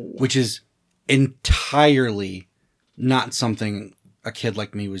 Oh. Which is entirely not something a kid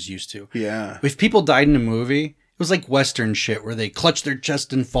like me was used to. Yeah. If people died in a movie, it was like Western shit where they clutch their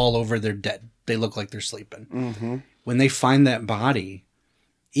chest and fall over, they're dead. They look like they're sleeping. Mm-hmm. When they find that body,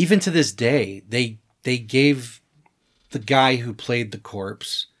 even to this day, they gave the guy who played the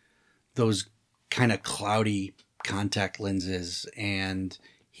corpse those kind of cloudy contact lenses, and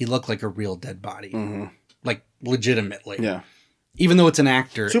he looked like a real dead body. Mm-hmm. Like, legitimately. Yeah. Even though it's an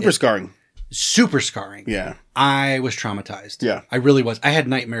actor. Super scarring. Super scarring. Yeah. I was traumatized. Yeah. I really was. I had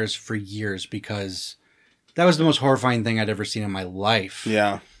nightmares for years because that was the most horrifying thing I'd ever seen in my life.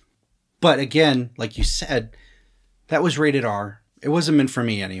 Yeah. But again, like you said, that was rated R. It wasn't meant for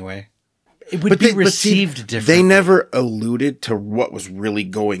me anyway. It would be received differently. They never alluded to what was really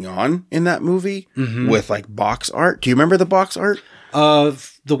going on in that movie with like box art. Do you remember the box art?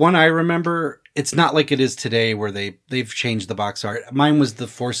 The one I remember, it's not like it is today where they've changed the box art. Mine was the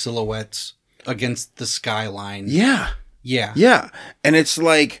 4 silhouettes against the skyline. Yeah. Yeah. Yeah. And it's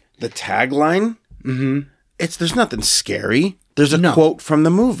like the tagline. Mm-hmm. There's nothing scary. There's a quote from the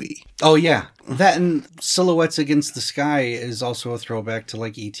movie. Oh, yeah. That and Silhouettes Against the Sky is also a throwback to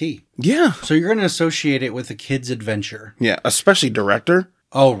like E.T. Yeah. So you're going to associate it with a kid's adventure. Yeah. Especially director.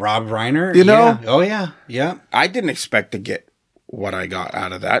 Oh, Rob Reiner? You know? Yeah. Oh, yeah. Yeah. I didn't expect to get what I got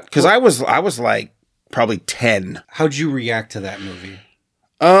out of that. Because I was like probably 10. How'd you react to that movie?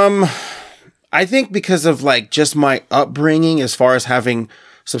 I think because of like just my upbringing as far as having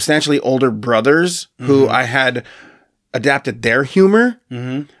substantially older brothers who I had adapted their humor.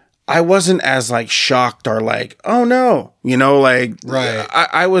 Mm-hmm. I wasn't as like shocked or like, oh no, you know, like, right.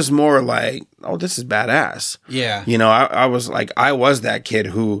 I was more like, oh, this is badass. Yeah. You know, I was like, I was that kid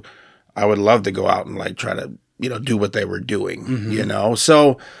who I would love to go out and like try to, you know, do what they were doing, you know?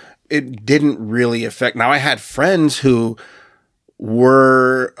 So it didn't really affect. Now I had friends who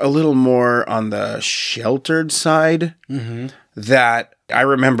were a little more on the sheltered side that I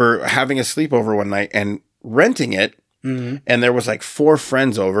remember having a sleepover one night and renting it. Mm-hmm. And there was like 4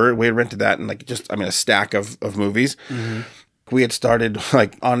 friends over. We had rented that and like a stack of movies. Mm-hmm. We had started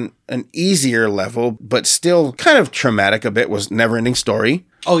like on an easier level, but still kind of traumatic a bit, was Neverending Story.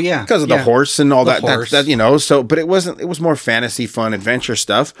 Oh yeah. Because of the horse and all that, you know, so, but it was more fantasy, fun, adventure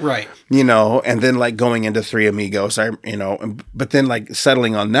stuff. Right. You know, and then like going into Three Amigos, but then like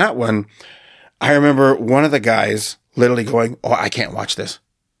settling on that one, I remember one of the guys literally going, oh, I can't watch this.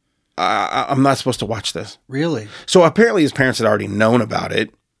 I'm not supposed to watch this. Really? So apparently his parents had already known about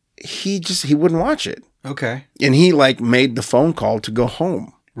it. He wouldn't watch it. Okay. And he like made the phone call to go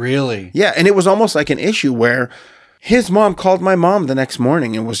home. Really? Yeah. And it was almost like an issue where his mom called my mom the next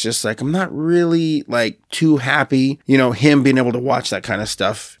morning and was just like, I'm not really like too happy, you know, him being able to watch that kind of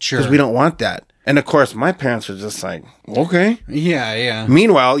stuff. Sure. Because we don't want that. And of course, my parents were just like, okay. Yeah, yeah.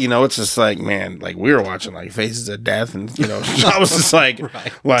 Meanwhile, you know, it's just like, man, like we were watching like Faces of Death and, you know, I was just like,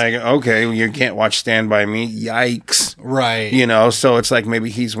 like, okay, you can't watch Stand By Me. Yikes. Right. You know, so it's like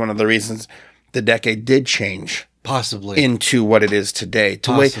maybe he's one of the reasons the decade did change. Possibly. Into what it is today.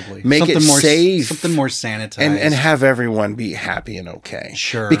 To make something it more safe. Something more sanitized. And have everyone be happy and okay.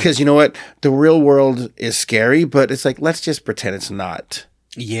 Sure. Because you know what? The real world is scary, but it's like, let's just pretend it's not.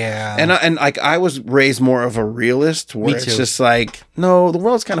 Yeah. And like I was raised more of a realist where it's just like, no, the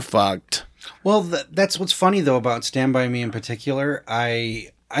world's kind of fucked. Well, that's what's funny though about Stand By Me in particular. I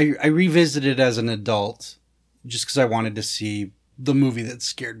revisited as an adult just because I wanted to see the movie that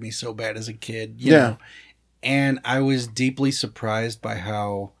scared me so bad as a kid. You know? And I was deeply surprised by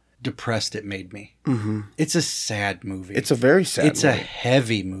how depressed it made me. Mm-hmm. It's a sad movie. It's a very sad movie. It's a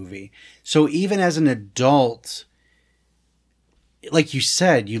heavy movie. So even as an adult, like you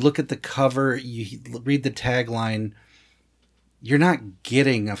said, you look at the cover, you read the tagline, you're not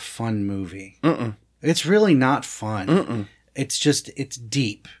getting a fun movie. Mm-mm. It's really not fun. Mm-mm. It's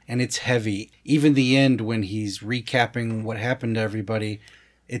deep and it's heavy. Even the end when he's recapping what happened to everybody,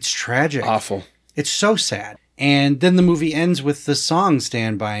 it's tragic. Awful. It's so sad. And then the movie ends with the song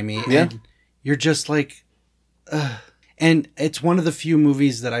Stand By Me. Yeah. And you're just like, ugh. And it's one of the few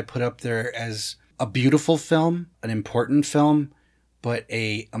movies that I put up there as a beautiful film, an important film, but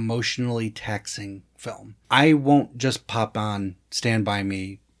a emotionally taxing film. I won't just pop on Stand By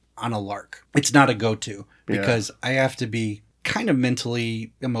Me on a lark. It's not a go-to because I have to be kind of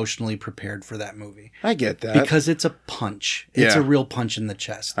mentally, emotionally prepared for that movie. I get that. Because it's a punch. It's a real punch in the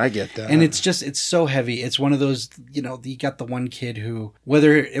chest. I get that. And it's so heavy. It's one of those, you know, you got the one kid who,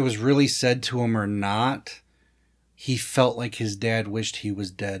 whether it was really said to him or not, he felt like his dad wished he was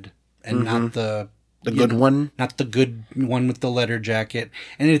dead and not the The good one? Not the good one with the leather jacket.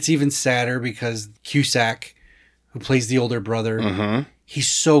 And it's even sadder because Cusack, who plays the older brother, he's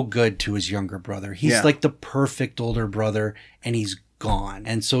so good to his younger brother. He's like the perfect older brother, and he's gone.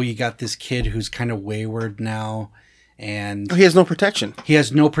 And so you got this kid who's kind of wayward now. And he has no protection. He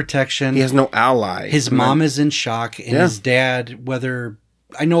has no protection. He has no ally. His mom is in shock, and his dad, whether...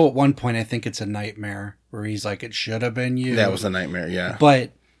 I know at one point, I think it's a nightmare, where he's like, it should have been you. That was a nightmare, yeah.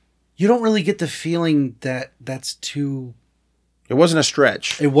 But you don't really get the feeling that that's too... It wasn't a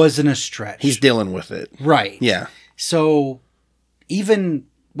stretch. It wasn't a stretch. He's dealing with it. Right. Yeah. So even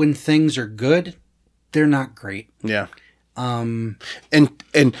when things are good, they're not great. Yeah. And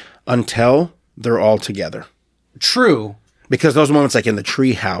until they're all together. True. Because those moments like in the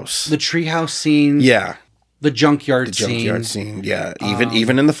treehouse. The treehouse scene. Yeah. The junkyard scene. The junkyard scene, yeah.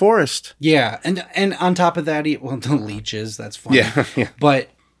 Even in the forest. Yeah. And on top of that, well, the leeches, that's funny. Yeah. But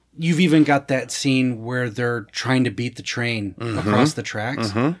you've even got that scene where they're trying to beat the train across the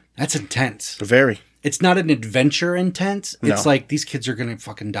tracks. That's intense. Very. It's not an adventure intense. It's like these kids are going to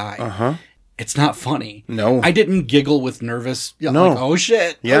fucking die. It's not funny. No. I didn't giggle with nervous. No. Like, oh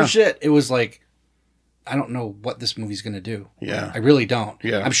shit. Yeah. Oh shit. It was like, I don't know what this movie's going to do. Yeah. I really don't.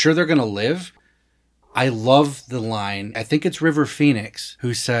 Yeah. I'm sure they're going to live. I love the line. I think it's River Phoenix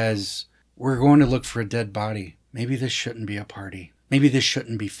who says, we're going to look for a dead body. Maybe this shouldn't be a party. Maybe this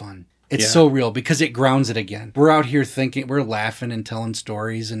shouldn't be fun. It's so real because it grounds it again. We're out here thinking, we're laughing and telling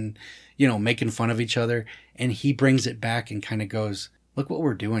stories and, making fun of each other. And he brings it back and kind of goes, look what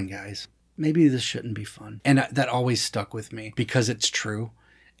we're doing, guys. Maybe this shouldn't be fun. And that always stuck with me because it's true.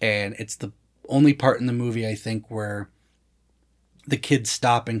 And it's the only part in the movie, I think, where the kids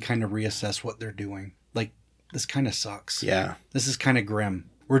stop and kind of reassess what they're doing. Like, this kind of sucks. Yeah. This is kind of grim.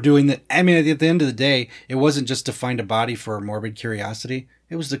 We're doing that. I mean, at the end of the day, it wasn't just to find a body for a morbid curiosity.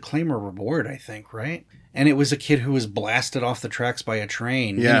 It was to claim a reward, I think, right? And it was a kid who was blasted off the tracks by a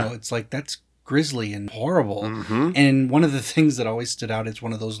train. Yeah. It's like, that's grisly and horrible. And one of the things that always stood out, it's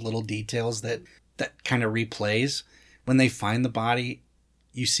one of those little details that kind of replays. When they find the body,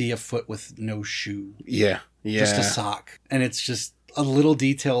 you see a foot with no shoe. Yeah. Yeah. Just a sock. And it's just a little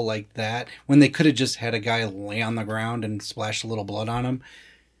detail like that. When they could have just had a guy lay on the ground and splash a little blood on him,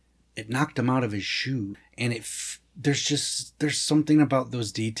 it knocked him out of his shoe. And there's something about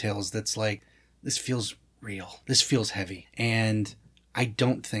those details that's like, this feels real. This feels heavy. And I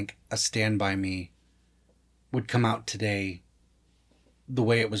don't think A Stand By Me would come out today the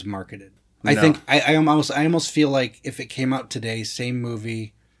way it was marketed. No. I think I almost feel like if it came out today, same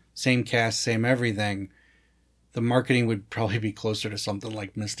movie, same cast, same everything, the marketing would probably be closer to something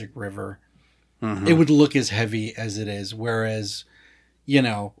like Mystic River. It would look as heavy as it is. Whereas,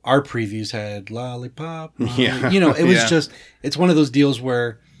 our previews had Lollipop. It was just, it's one of those deals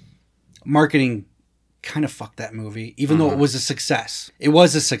where marketing kind of fucked that movie, even though it was a success. It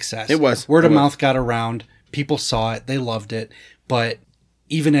was a success. It was. Word of mouth got around. People saw it. They loved it. But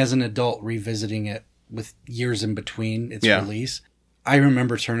even as an adult revisiting it with years in between its release, I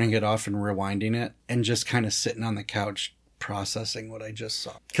remember turning it off and rewinding it and just kind of sitting on the couch processing what I just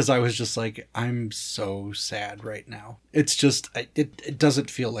saw. Because I was just like, I'm so sad right now. It's just, it doesn't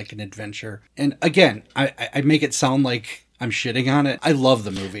feel like an adventure. And again, I make it sound like I'm shitting on it. I love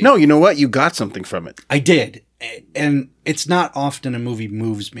the movie. No, you know what? You got something from it. I did. And it's not often a movie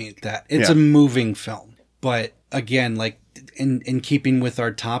moves me like that. It's a moving film. But again, like in keeping with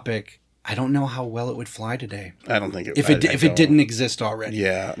our topic, I don't know how well it would fly today. I don't think it would. If it didn't exist already.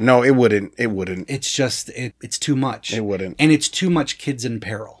 Yeah. No, it wouldn't. It wouldn't. It's just, it's too much. It wouldn't. And it's too much kids in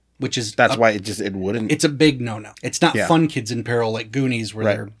peril, which is... That's why it wouldn't. It's a big no-no. It's not fun kids in peril like Goonies where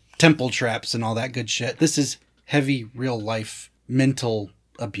they're temple traps and all that good shit. This is heavy, real-life, mental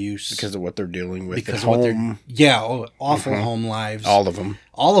abuse. Because of what they're dealing with because at home. Awful home lives. All of them.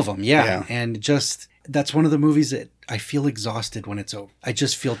 All of them, yeah. And just... That's one of the movies that I feel exhausted when it's over. I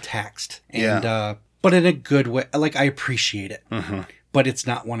just feel taxed. And, but in a good way. Like, I appreciate it. But it's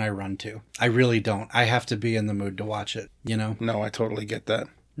not one I run to. I really don't. I have to be in the mood to watch it, No, I totally get that.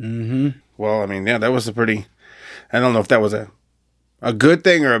 Well, I mean, that was a pretty... I don't know if that was a good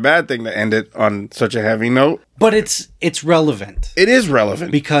thing or a bad thing to end it on such a heavy note. But it's relevant. It is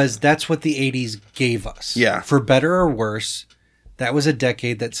relevant. Because that's what the 80s gave us. Yeah. For better or worse... That was a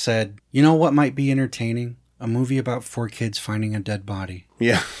decade that said, you know what might be entertaining? A movie about 4 kids finding a dead body.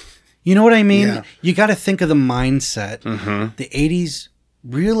 Yeah. You know what I mean? Yeah. You got to think of the mindset. The 80s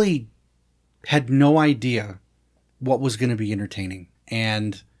really had no idea what was going to be entertaining.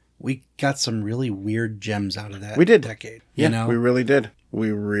 And we got some really weird gems out of that decade. Yeah, we really did.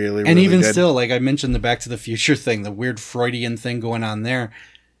 We really and even did. Still, like I mentioned the Back to the Future thing, the weird Freudian thing going on there.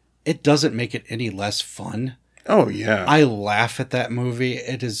 it doesn't make it any less fun. Oh, yeah. I laugh at that movie.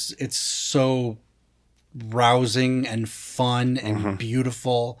 It's so rousing and fun and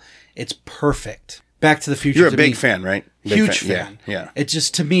beautiful. It's perfect. Back to the Future. You're a big fan, right? Huge fan. Yeah. It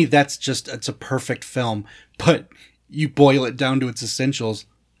just, to me, it's a perfect film. But you boil it down to its essentials,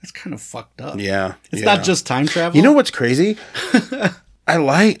 it's kind of fucked up. Yeah. It's not just time travel. You know what's crazy? I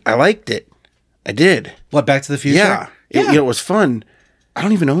liked it. I did. What, Back to the Future? Yeah. It was fun. I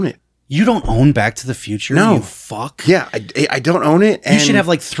don't even own it. You don't own Back to the Future? No. You fuck? Yeah, I don't own it. And you should have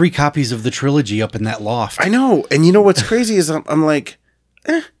like 3 copies of the trilogy up in that loft. I know. And you know what's crazy is I'm like,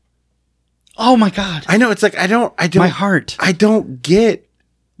 Oh my God. I know. It's like, I don't. My heart. I don't get.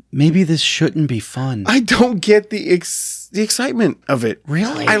 Maybe this shouldn't be fun. I don't get the excitement of it.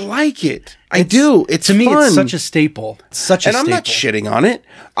 Really? I like it. I do. It's to me, fun. it's such a staple. It's such a staple. And I'm not shitting on it.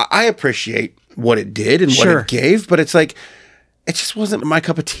 I appreciate what it did and what Sure. it gave, but it's like, it just wasn't my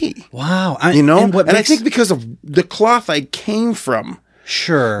cup of tea. Wow. And I think because of the cloth I came from.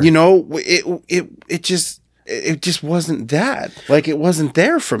 Sure. It just wasn't that. Like, it wasn't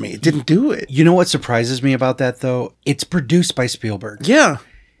there for me. It didn't do it. You know what surprises me about that, though? It's produced by Spielberg. Yeah.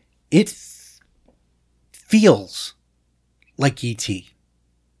 It feels like E.T.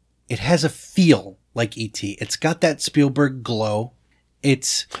 It has a feel like E.T. It's got that Spielberg glow.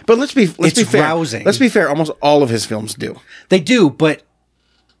 But let's be fair. Rousing. Let's be fair. Almost all of his films do. They do, but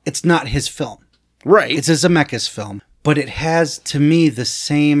it's not his film. Right. It's a Zemeckis film, but it has, to me, the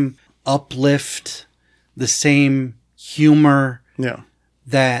same uplift, the same humor. Yeah.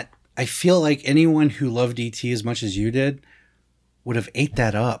 That I feel like anyone who loved E.T. as much as you did would have ate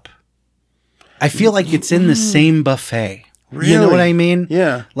that up. I feel like it's in the same buffet. Really? You know what I mean?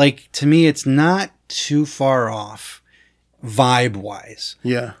 Yeah. Like, to me, it's not too far off vibe-wise.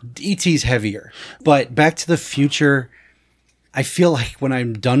 Yeah. E.T.'s heavier. But Back to the Future, I feel like when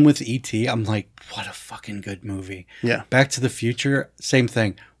I'm done with E.T., I'm like, what a fucking good movie. Yeah. Back to the Future, same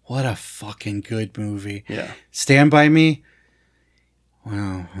thing. What a fucking good movie. Yeah. Stand By Me,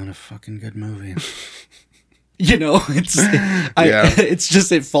 wow, what a fucking good movie. It's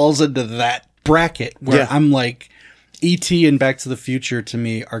just, it falls into that bracket where I'm like, E.T. and Back to the Future to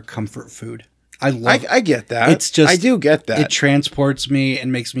me are comfort food. I get that. It's just, I do get that. It transports me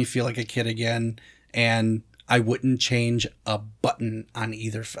and makes me feel like a kid again. And I wouldn't change a button on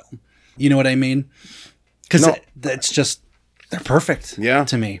either film. You know what I mean? Because it's just, they're perfect. Yeah.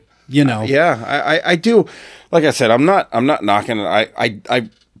 To me. Yeah, I do. Like I said, I'm not knocking it. I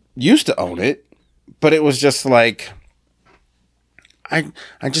used to own it, but it was just like,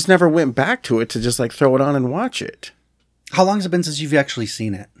 I just never went back to it to just like throw it on and watch it. How long has it been since you've actually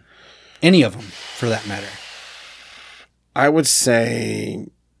seen it? Any of them, for that matter. I would say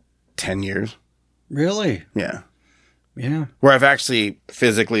 10 years. Really? Yeah. Yeah. Where I've actually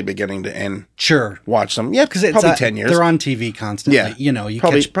physically beginning to end. Sure. Watch them. Yeah, because it's probably 10 years. They're on TV constantly. Yeah. You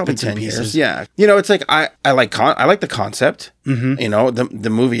probably catch bits 10 and pieces. years. Yeah. It's like I like the concept. Mm-hmm. The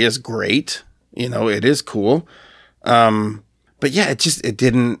movie is great. It is cool. But yeah, it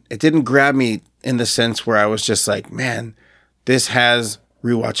didn't grab me in the sense where I was just like, man, this has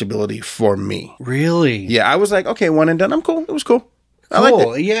rewatchability for me. Really? Yeah, I was like, okay, one and done. I'm cool. It was cool. I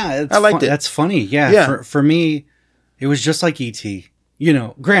liked it. Yeah, I liked it. That's funny. Yeah. For me, it was just like E.T.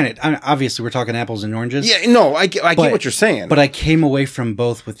 Granted, obviously we're talking apples and oranges. Yeah, no, I get what you're saying. But I came away from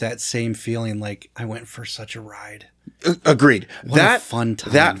both with that same feeling, like I went for such a ride. Agreed. What a fun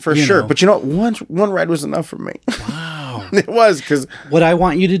time. That for sure. But one ride was enough for me. Wow. It was, because what I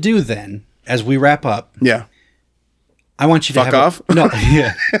want you to do then, as we wrap up. Yeah. I want you to fuck off.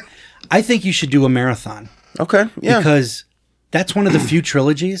 Yeah. I think you should do a marathon. Okay. Yeah. Because that's one of the few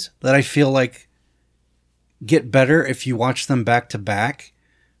trilogies that I feel like get better if you watch them back to back,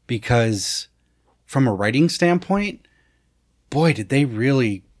 because from a writing standpoint, boy, did they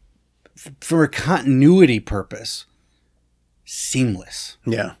really, for a continuity purpose, seamless.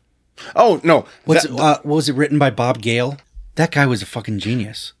 Yeah. Oh, no. Was it written by Bob Gale? That guy was a fucking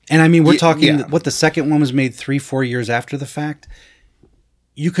genius. And I mean, we're talking, what, the second one was made 3-4 years after the fact?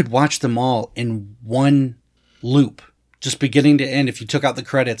 You could watch them all in one loop, just beginning to end. If you took out the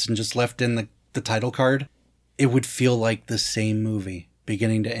credits and just left in the title card, it would feel like the same movie,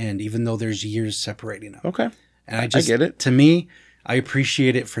 beginning to end, even though there's years separating them. Okay. And I get it. To me, I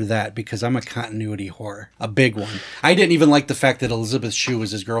appreciate it for that, because I'm a continuity whore. A big one. I didn't even like the fact that Elizabeth Shue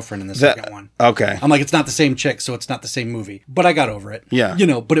was his girlfriend in the second one. Okay. I'm like, it's not the same chick, so it's not the same movie. But I got over it. Yeah.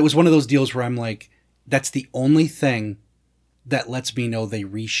 But it was one of those deals where I'm like, that's the only thing that lets me know they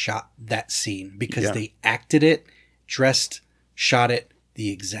reshot that scene, because they acted it, dressed, shot it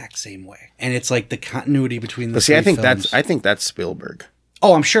the exact same way. And it's like the continuity between the I think films. I think that's Spielberg.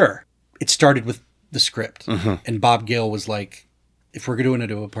 Oh, I'm sure. It started with the script. And Bob Gale was like, if we're going to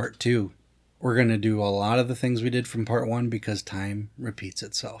do a part 2, we're going to do a lot of the things we did from part 1 because time repeats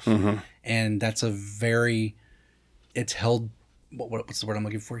itself. And that's it's held, what's the word I'm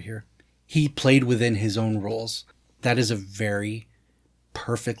looking for here? He played within his own roles. That is a very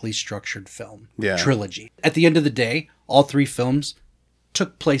perfectly structured film. Trilogy. At the end of the day, all 3 films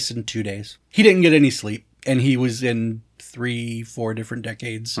took place in 2 days. He didn't get any sleep, and he was in 3-4 different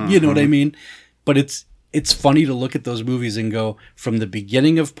decades. You know what I mean? But it's funny to look at those movies and go, from the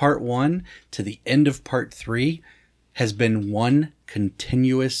beginning of part 1 to the end of part 3 has been one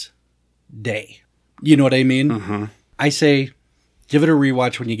continuous day. You know what I mean? I say, give it a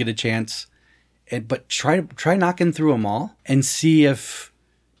rewatch when you get a chance, but try knocking through them all and see if,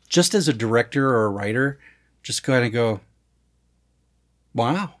 just as a director or a writer, just kind of go,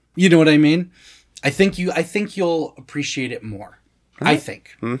 wow. You know what I mean? I think you'll appreciate it more. I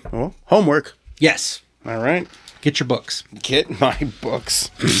think. Well, homework. Yes. All right. Get your books. Get my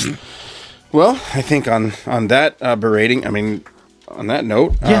books. Well, I think on that berating, on that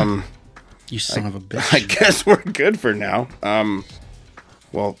note, you son of a bitch. I guess we're good for now.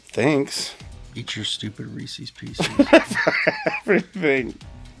 Well, thanks. Eat your stupid Reese's Pieces. Everything.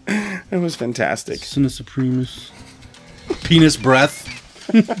 It was fantastic. Cinna Supremus. Penis breath.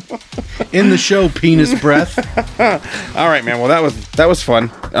 In the show, penis breath. All right, man. Well, that was fun.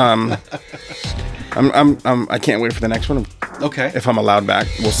 I can't wait for the next one. Okay. If I'm allowed back,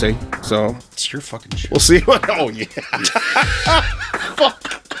 we'll see. So it's your fucking show. We'll see what. Oh yeah.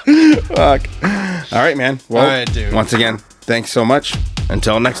 Fuck. All right, man. Well, all right, dude. Once again, thanks so much.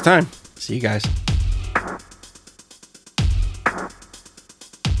 Until next time. See you guys.